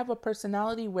 Like, I have a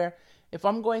personality where if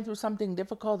I'm going through something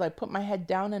difficult, I put my head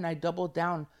down and I double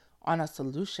down on a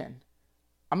solution.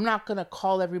 I'm not going to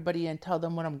call everybody and tell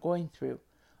them what I'm going through.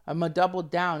 I'm going to double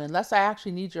down. Unless I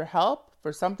actually need your help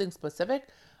for something specific,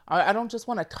 I don't just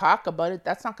want to talk about it.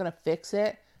 That's not going to fix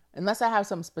it. Unless I have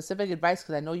some specific advice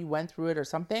because I know you went through it or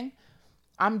something,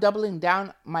 I'm doubling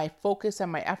down my focus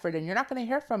and my effort, and you're not going to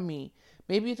hear from me.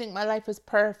 Maybe you think my life is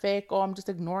perfect. Oh, I'm just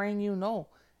ignoring you. No,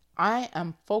 I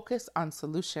am focused on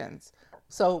solutions.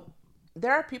 So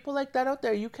there are people like that out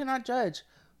there. You cannot judge.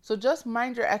 So just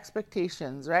mind your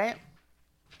expectations, right?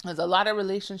 There's a lot of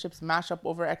relationships mash up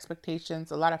over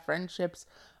expectations. A lot of friendships,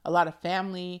 a lot of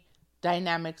family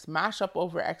dynamics mash up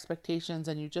over expectations,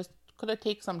 and you just could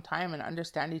take some time and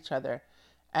understand each other.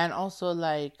 And also,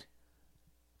 like,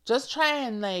 just try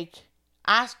and like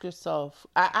ask yourself.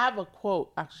 I have a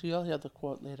quote. Actually, you'll hear the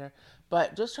quote later.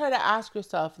 But just try to ask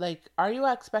yourself, like, are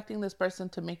you expecting this person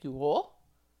to make you whole?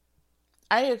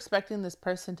 Are you expecting this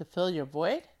person to fill your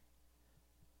void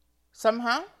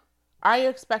somehow? Are you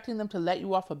expecting them to let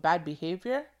you off of bad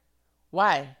behavior?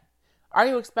 Why? Are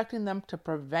you expecting them to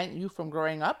prevent you from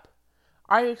growing up?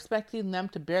 Are you expecting them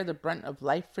to bear the brunt of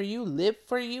life for you, live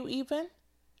for you even?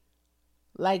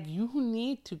 Like, you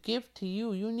need to give to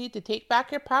you. You need to take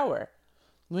back your power.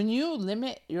 When you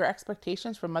limit your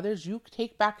expectations from others, you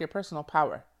take back your personal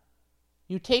power.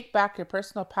 You take back your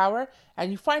personal power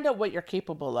and you find out what you're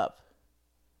capable of.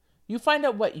 You find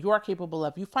out what you're capable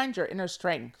of. You find your inner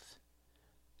strength.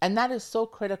 And that is so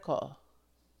critical.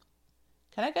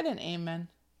 Can I get an amen?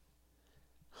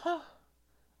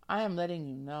 I am letting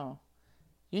you know.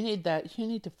 You need that. You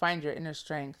need to find your inner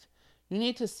strength. You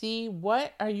need to see,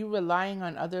 what are you relying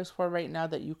on others for right now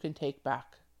that you can take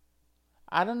back?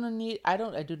 I do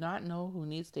not know who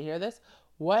needs to hear this.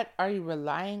 What are you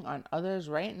relying on others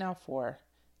right now for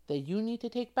that you need to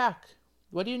take back?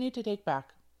 What do you need to take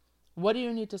back? What do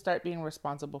you need to start being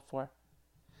responsible for?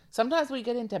 Sometimes we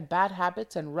get into bad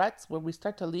habits and ruts where we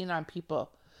start to lean on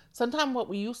people. Sometimes what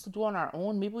we used to do on our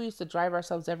own, maybe we used to drive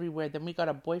ourselves everywhere. Then we got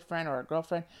a boyfriend or a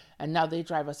girlfriend, and now they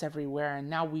drive us everywhere. And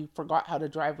now we forgot how to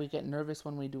drive. We get nervous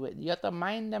when we do it. You have to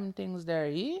mind them things there,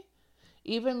 eh?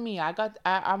 Even me,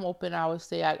 I'm open. I always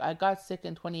say I got sick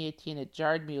in 2018. It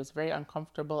jarred me. It was very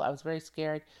uncomfortable. I was very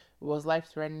scared. It was life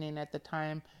threatening at the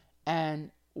time.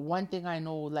 And one thing I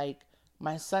know, like,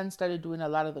 my son started doing a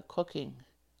lot of the cooking.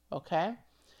 Okay.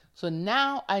 So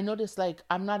now I notice, like,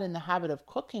 I'm not in the habit of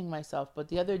cooking myself, but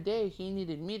the other day he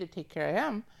needed me to take care of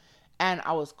him. And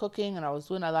I was cooking and I was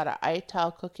doing a lot of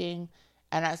ITAL cooking.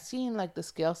 And I seen like the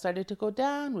scale started to go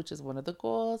down, which is one of the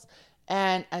goals.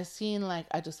 And I seen like,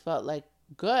 I just felt like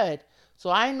good. So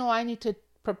I know I need to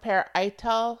prepare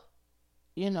ITAL,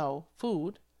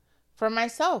 food for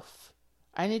myself.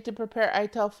 I need to prepare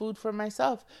ITAL food for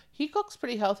myself. He cooks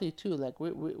pretty healthy too. Like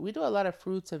we do a lot of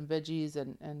fruits and veggies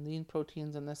and lean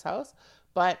proteins in this house.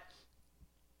 But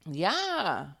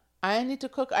yeah, I need to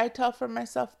cook ITAL for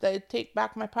myself to take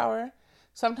back my power.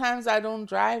 Sometimes I don't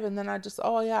drive and then I just,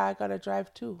 oh yeah, I gotta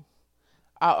drive too.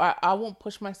 I won't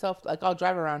push myself, like I'll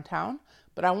drive around town,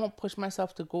 but I won't push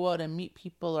myself to go out and meet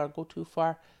people or go too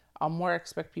far. I'll more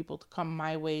expect people to come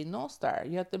my way. No, star.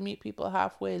 You have to meet people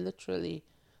halfway, literally.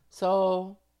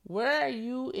 So, where are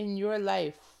you in your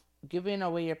life giving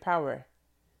away your power?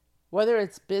 Whether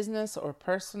it's business or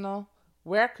personal,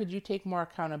 where could you take more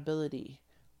accountability?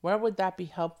 Where would that be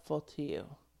helpful to you?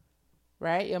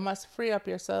 Right? You must free up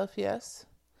yourself, yes?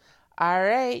 All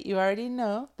right, you already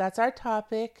know. That's our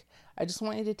topic. I just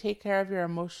want you to take care of your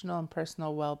emotional and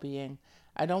personal well-being.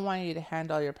 I don't want you to hand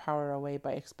all your power away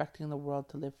by expecting the world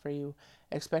to live for you,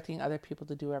 expecting other people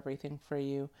to do everything for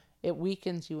you. It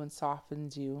weakens you and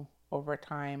softens you over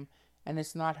time, and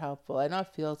it's not helpful. I know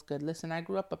it feels good. Listen, I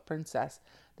grew up a princess.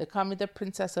 They call me the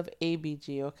princess of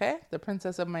ABG, okay? The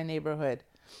princess of my neighborhood.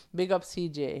 Big up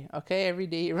CJ, okay? Every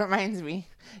day he reminds me,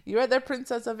 you are the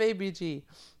princess of ABG.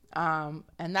 And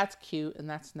that's cute and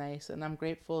that's nice. And I'm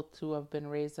grateful to have been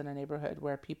raised in a neighborhood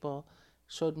where people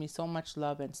showed me so much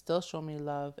love and still show me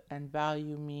love and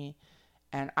value me.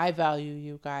 And I value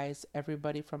you guys,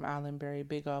 everybody from Allenbury,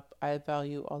 big up. I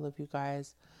value all of you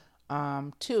guys,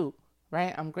 too,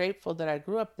 right? I'm grateful that I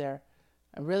grew up there.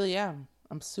 I really am.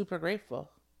 I'm super grateful.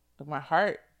 In my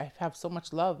heart, I have so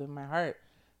much love in my heart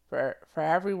for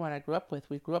everyone I grew up with.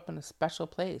 We grew up in a special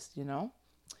place,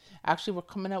 Actually, we're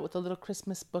coming out with a little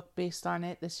Christmas book based on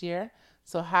it this year.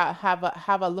 So have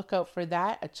a look out for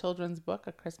that. A children's book,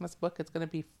 a Christmas book. It's going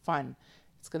to be fun.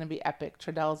 It's going to be epic.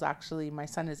 My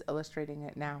son is illustrating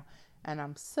it now. And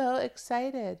I'm so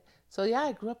excited. So yeah,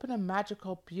 I grew up in a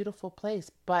magical, beautiful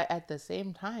place. But at the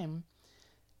same time,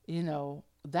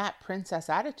 that princess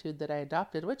attitude that I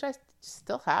adopted, which I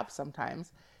still have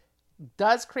sometimes,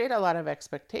 does create a lot of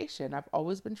expectation. I've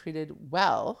always been treated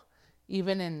well,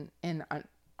 even in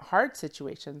hard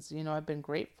situations. I've been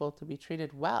grateful to be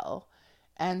treated well.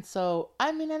 And so,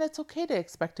 and it's okay to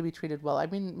expect to be treated well.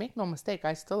 Make no mistake,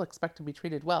 I still expect to be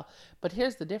treated well. But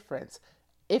here's the difference.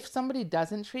 If somebody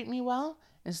doesn't treat me well,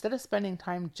 instead of spending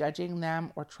time judging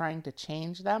them or trying to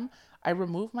change them, I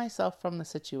remove myself from the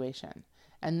situation.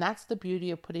 And that's the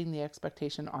beauty of putting the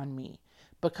expectation on me.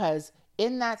 Because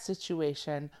in that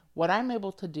situation, what I'm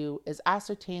able to do is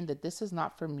ascertain that this is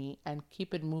not for me and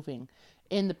keep it moving.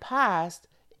 In the past,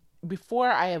 before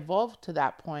I evolved to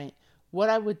that point, what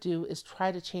I would do is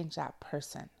try to change that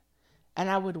person. And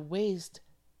I would waste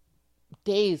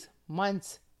days,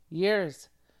 months, years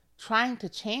trying to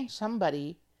change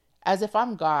somebody as if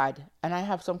I'm God and I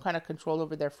have some kind of control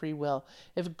over their free will.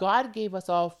 If God gave us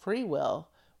all free will,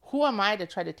 who am I to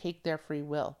try to take their free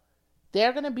will?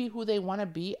 They're going to be who they want to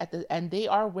be and they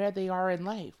are where they are in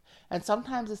life. And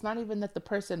sometimes it's not even that the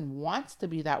person wants to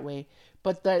be that way,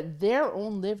 but their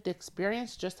own lived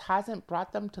experience just hasn't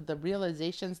brought them to the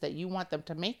realizations that you want them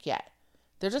to make yet.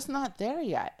 They're just not there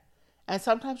yet. And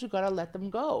sometimes you got to let them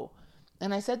go.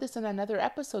 And I said this in another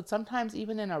episode, sometimes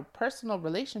even in a personal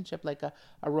relationship, like a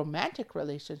romantic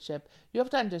relationship, you have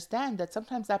to understand that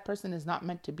sometimes that person is not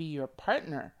meant to be your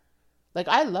partner. Like,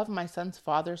 I love my son's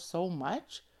father so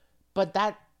much, but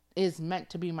that is meant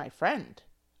to be my friend.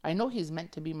 I know he's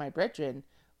meant to be my brethren.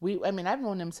 I've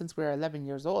known him since we were 11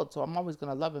 years old, so I'm always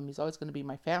going to love him. He's always going to be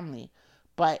my family.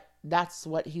 But that's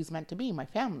what he's meant to be, my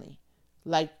family.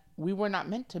 Like, we were not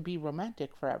meant to be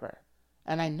romantic forever.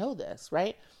 And I know this,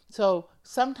 right? So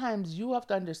sometimes you have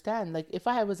to understand, like, if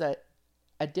I was a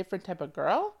different type of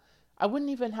girl, I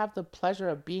wouldn't even have the pleasure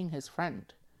of being his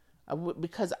friend.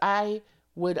 Because I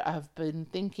would have been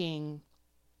thinking,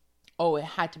 it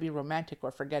had to be romantic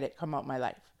or forget it, come out my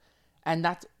life. And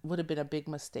that would have been a big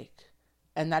mistake.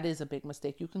 And that is a big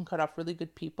mistake. You can cut off really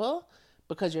good people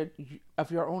because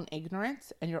of your own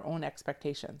ignorance and your own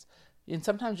expectations. And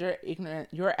sometimes your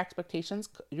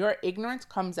ignorance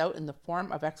comes out in the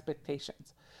form of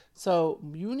expectations. So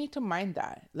you need to mind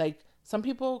that. Like, some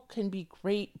people can be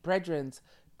great brethrens,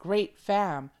 great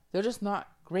fam. They're just not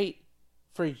great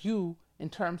for you in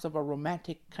terms of a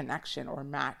romantic connection or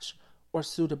match or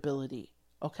suitability.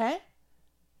 Okay?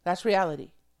 That's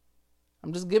reality.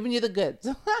 I'm just giving you the goods.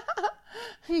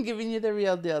 I'm giving you the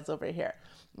real deals over here.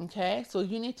 Okay? So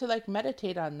you need to like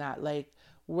meditate on that. Like,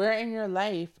 where in your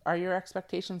life are your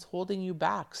expectations holding you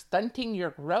back, stunting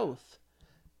your growth,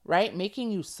 right?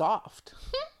 Making you soft.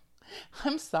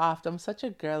 I'm soft. I'm such a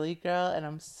girly girl and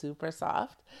I'm super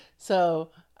soft.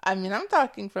 So, I mean, I'm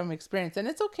talking from experience, and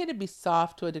it's okay to be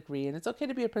soft to a degree, and it's okay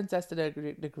to be a princess to a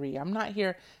degree. I'm not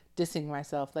here dissing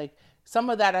myself. Like, some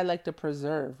of that I like to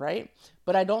preserve, right?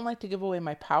 But I don't like to give away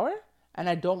my power, and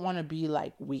I don't want to be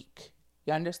like weak.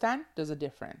 You understand? There's a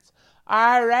difference.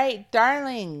 All right,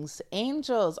 darlings,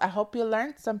 angels, I hope you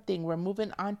learned something. We're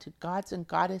moving on to gods and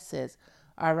goddesses.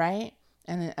 All right?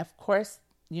 And then, of course,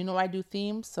 you know I do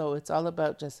themes, so it's all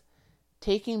about just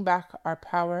taking back our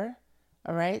power.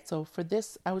 All right? So for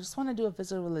this, I just want to do a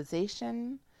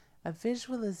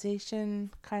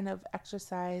visualization kind of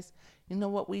exercise. You know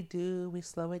what we do? We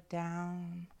slow it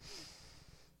down.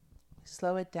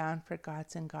 Slow it down for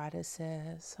gods and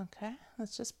goddesses. Okay?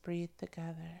 Let's just breathe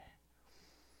together.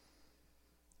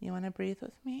 You want to breathe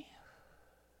with me?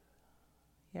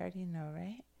 You already know,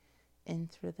 right? In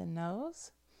through the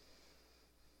nose.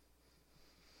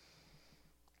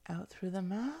 Out through the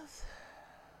mouth.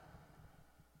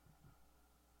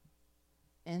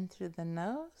 In through the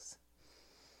nose.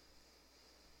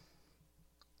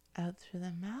 Out through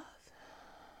the mouth.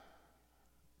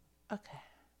 Okay.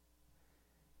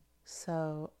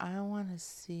 So I want to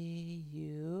see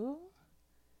you.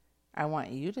 I want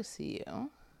you to see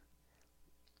you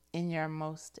in your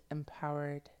most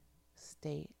empowered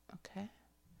state, okay?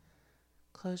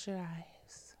 Close your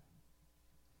eyes.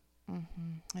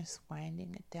 Just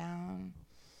winding it down.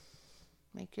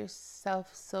 Make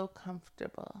yourself so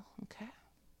comfortable, okay?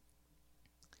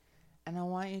 And I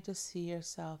want you to see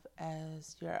yourself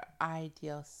as your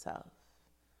ideal self.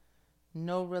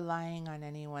 No relying on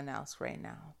anyone else right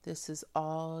now. This is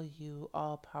all you,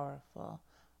 all powerful,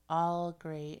 all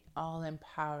great, all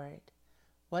empowered.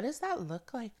 What does that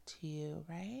look like to you,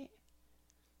 right?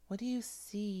 What do you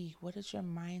see? What does your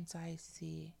mind's eye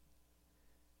see?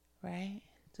 Right?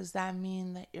 Does that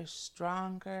mean that you're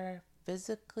stronger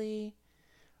physically?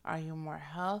 Are you more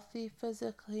healthy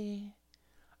physically?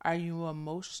 Are you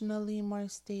emotionally more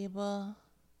stable?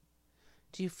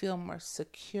 Do you feel more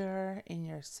secure in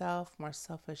yourself, more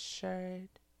self-assured?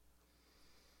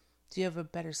 Do you have a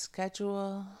better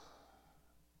schedule?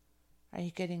 Are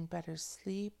you getting better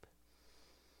sleep?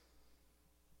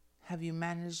 Have you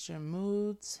managed your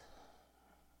moods?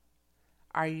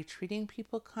 Are you treating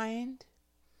people kind?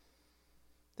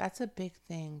 That's a big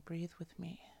thing. Breathe with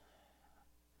me.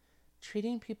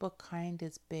 Treating people kind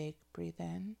is big. Breathe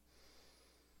in.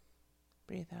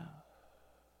 Breathe out.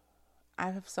 I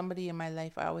have somebody in my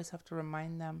life, I always have to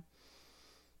remind them.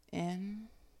 In,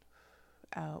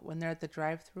 out. When they're at the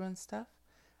drive-thru and stuff,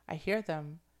 I hear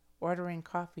them ordering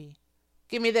coffee.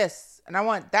 Give me this, and I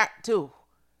want that too.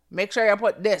 Make sure I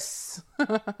put this.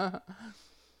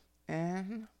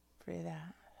 And breathe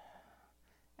out.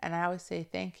 And I always say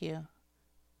thank you,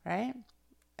 right?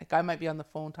 Like, I might be on the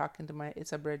phone talking to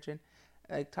it's a Bridget,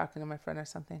 like talking to my friend or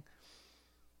something.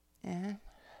 And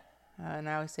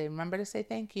I always say, remember to say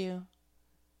thank you.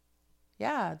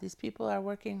 Yeah, these people are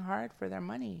working hard for their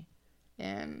money.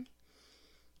 And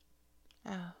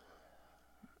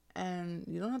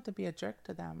you don't have to be a jerk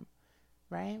to them,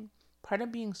 right? Part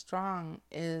of being strong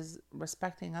is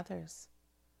respecting others.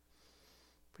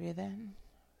 Breathe in.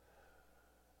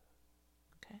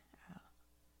 Okay, out.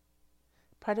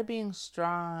 Part of being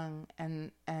strong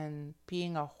and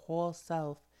being a whole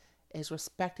self is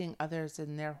respecting others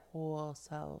in their whole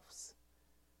selves.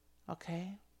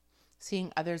 Okay?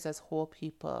 Seeing others as whole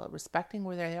people, respecting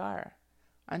where they are,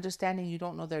 understanding you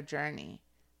don't know their journey.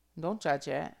 Don't judge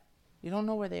it. You don't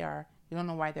know where they are. You don't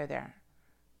know why they're there.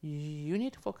 You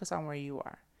need to focus on where you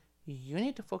are. You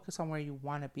need to focus on where you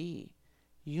want to be.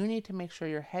 You need to make sure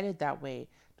you're headed that way.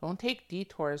 Don't take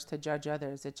detours to judge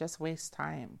others. It just wastes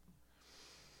time.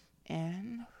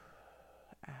 And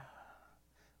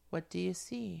what do you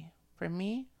see? For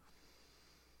me,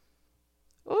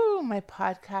 my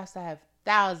podcast, I have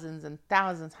thousands and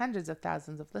thousands, hundreds of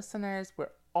thousands of listeners. We're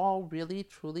all really,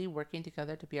 truly working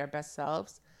together to be our best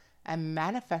selves and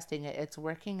manifesting it. It's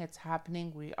working. It's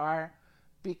happening. We are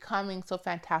becoming so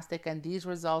fantastic, and these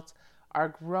results are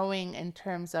growing in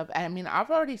terms of, I mean,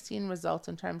 I've already seen results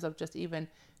in terms of just even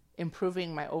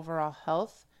improving my overall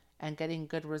health and getting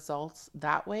good results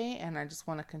that way. And I just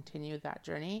want to continue that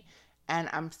journey. And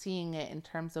I'm seeing it in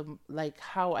terms of like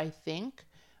how I think,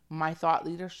 my thought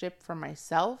leadership for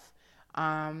myself.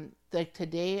 Like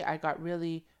today I got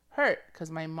really hurt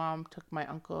because my mom took my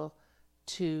uncle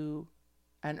to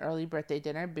an early birthday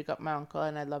dinner. Big up my uncle,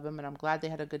 and I love him, and I'm glad they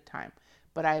had a good time.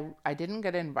 But I didn't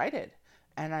get invited,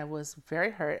 and I was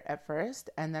very hurt at first.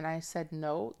 And then I said,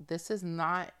 no, this is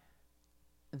not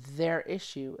their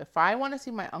issue. If I want to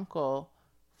see my uncle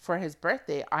for his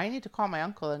birthday, I need to call my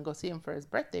uncle and go see him for his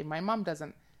birthday. My mom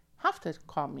doesn't have to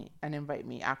call me and invite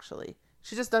me, actually.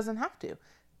 She just doesn't have to.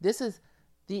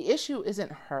 The issue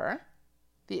isn't her.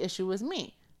 The issue is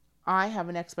me. I have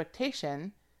an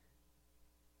expectation,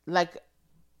 like,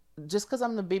 just because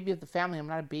I'm the baby of the family, I'm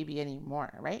not a baby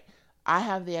anymore, right? I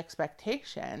have the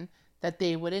expectation that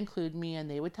they would include me and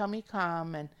they would tell me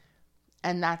come,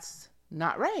 and that's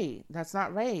not right. That's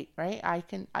not right, right? I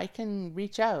can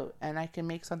reach out and I can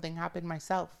make something happen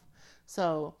myself.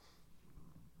 So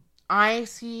I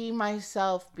see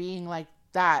myself being like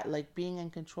that, like being in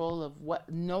control of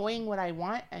knowing what I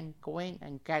want and going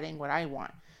and getting what I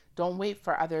want. Don't wait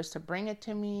for others to bring it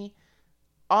to me.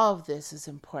 All of this is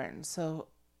important. So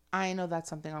I know that's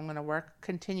something I'm going to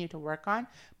continue to work on,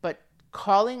 but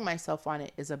calling myself on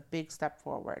it is a big step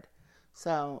forward.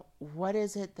 So what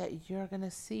is it that you're going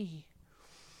to see?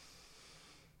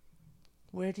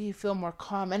 Where do you feel more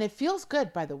calm? And it feels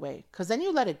good, by the way, because then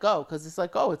you let it go, because it's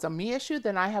like, oh, it's a me issue,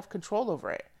 then I have control over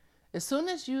it. As soon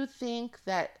as you think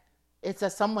that it's a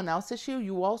someone else issue,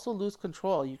 you also lose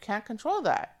control. You can't control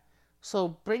that.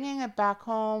 So bringing it back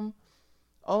home,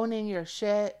 owning your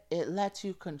shit, it lets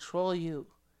you control you.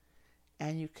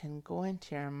 And you can go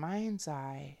into your mind's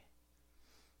eye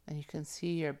and you can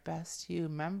see your best you.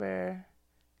 Remember,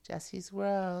 Jesse's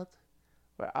World,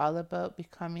 we're all about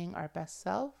becoming our best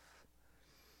self,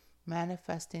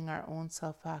 manifesting our own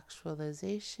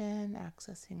self-actualization,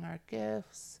 accessing our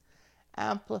gifts,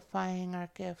 amplifying our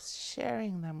gifts,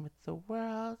 sharing them with the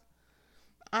world.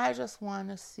 I just want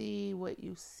to see what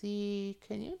you see.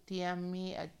 Can you DM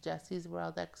me at Jesse's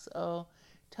World XO?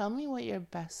 Tell me what your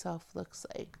best self looks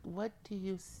like. What do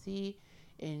you see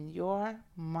in your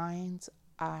mind's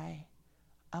eye?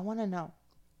 I want to know.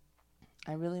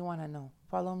 I really want to know.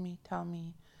 Follow me. Tell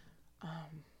me.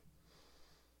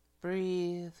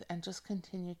 Breathe and just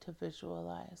continue to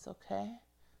visualize, okay?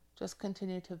 Just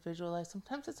continue to visualize.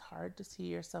 Sometimes it's hard to see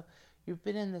yourself. You've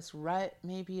been in this rut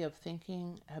maybe of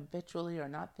thinking habitually or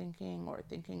not thinking or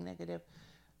thinking negative.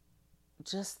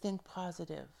 Just think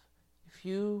positive. If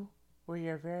you were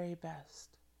your very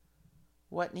best,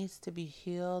 what needs to be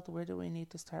healed? Where do we need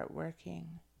to start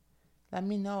working? Let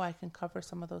me know. I can cover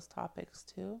some of those topics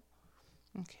too.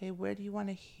 Okay, where do you want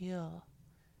to heal?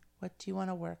 What do you want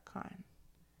to work on?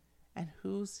 And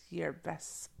who's your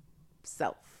best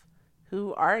self?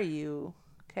 Who are you?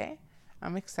 Okay,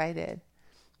 I'm excited.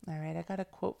 All right, I got a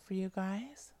quote for you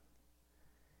guys.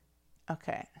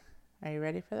 Okay, are you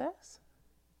ready for this?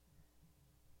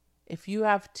 If you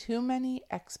have too many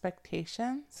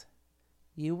expectations,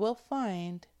 you will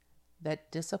find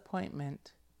that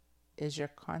disappointment is your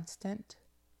constant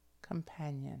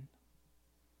companion.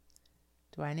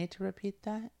 Do I need to repeat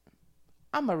that?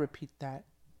 I'm going to repeat that.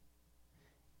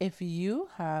 If you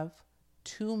have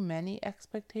too many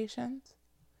expectations,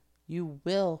 you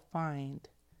will find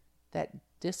that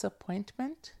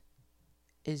disappointment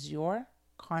is your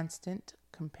constant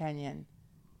companion.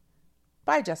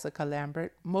 By Jessica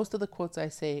Lambert. Most of the quotes I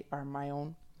say are my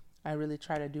own. I really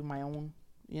try to do my own,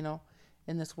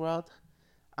 in this world.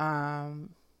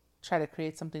 Try to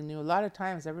create something new. A lot of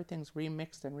times everything's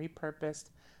remixed and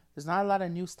repurposed. There's not a lot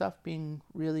of new stuff being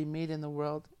really made in the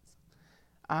world.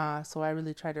 So I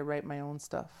really try to write my own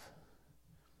stuff.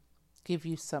 Give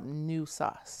you some new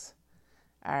sauce.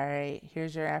 All right,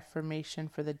 here's your affirmation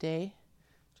for the day.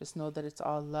 Just know that it's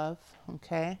all love,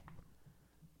 okay?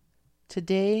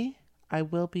 Today, I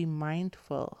will be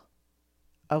mindful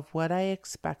of what I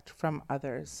expect from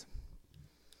others.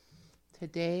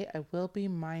 Today, I will be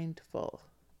mindful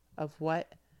of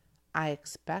what I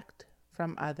expect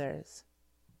from others.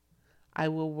 I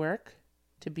will work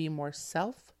to be more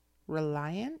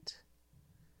self-reliant,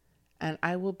 and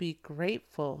I will be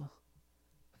grateful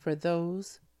for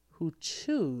those who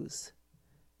choose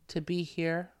to be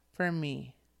here for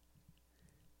me.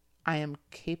 I am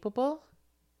capable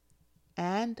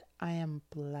and I am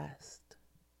blessed.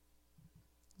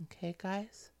 Okay,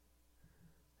 guys?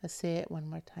 Let's say it one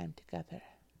more time together.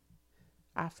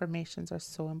 Affirmations are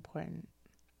so important.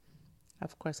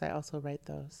 Of course, I also write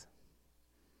those.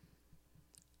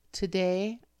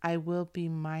 Today, I will be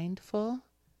mindful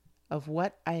of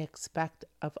what I expect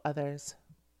of others.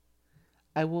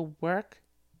 I will work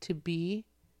to be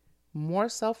more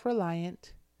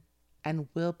self-reliant and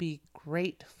will be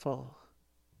grateful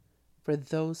for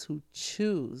those who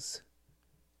choose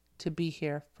to be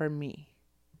here for me.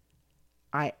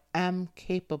 I am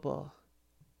capable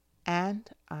and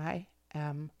I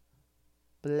am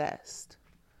blessed.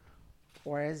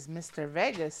 Or as Mr.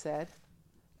 Vegas said,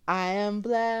 I am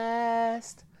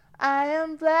blessed. I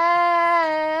am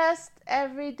blessed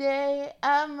every day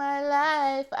of my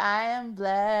life. I am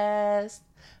blessed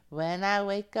when I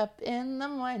wake up in the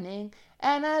morning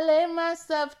and I lay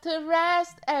myself to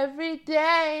rest every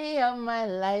day of my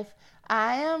life.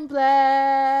 I am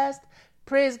blessed.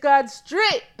 Praise God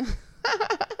straight.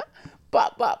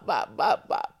 Bop, bop, bop, bop,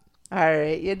 bop. All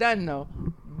right, you done know.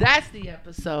 That's the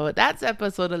episode. That's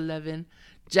episode 11.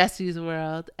 Jesse's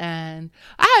World, and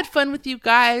I had fun with you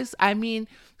guys. I mean,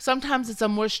 sometimes it's a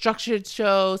more structured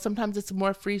show, sometimes it's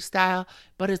more freestyle,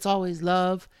 but it's always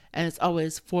love and it's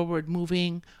always forward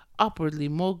moving, upwardly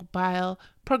mobile,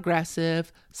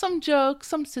 progressive, some jokes,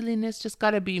 some silliness. Just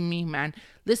gotta be me, man.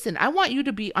 Listen, I want you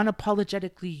to be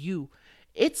unapologetically you.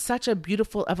 It's such a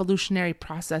beautiful evolutionary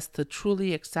process to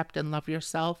truly accept and love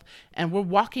yourself, and we're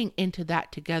walking into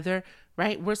that together.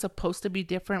 Right? We're supposed to be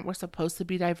different. We're supposed to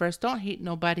be diverse. Don't hate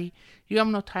nobody. You have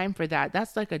no time for that.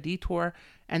 That's like a detour,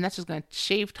 and that's just going to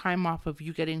shave time off of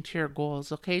you getting to your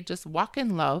goals. Okay? Just walk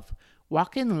in love.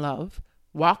 Walk in love.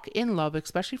 Walk in love,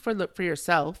 especially for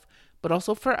yourself, but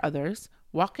also for others.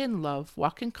 Walk in love.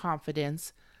 Walk in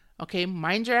confidence. Okay?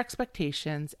 Mind your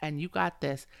expectations, and you got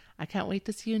this. I can't wait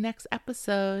to see you next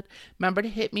episode. Remember to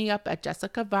hit me up at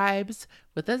Jessica Vibes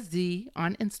with a Z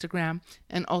on Instagram,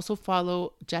 and also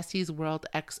follow Jesse's World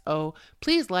XO.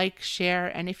 Please like, share,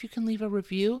 and if you can leave a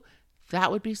review,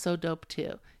 that would be so dope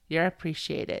too. You're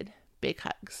appreciated. Big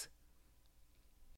hugs.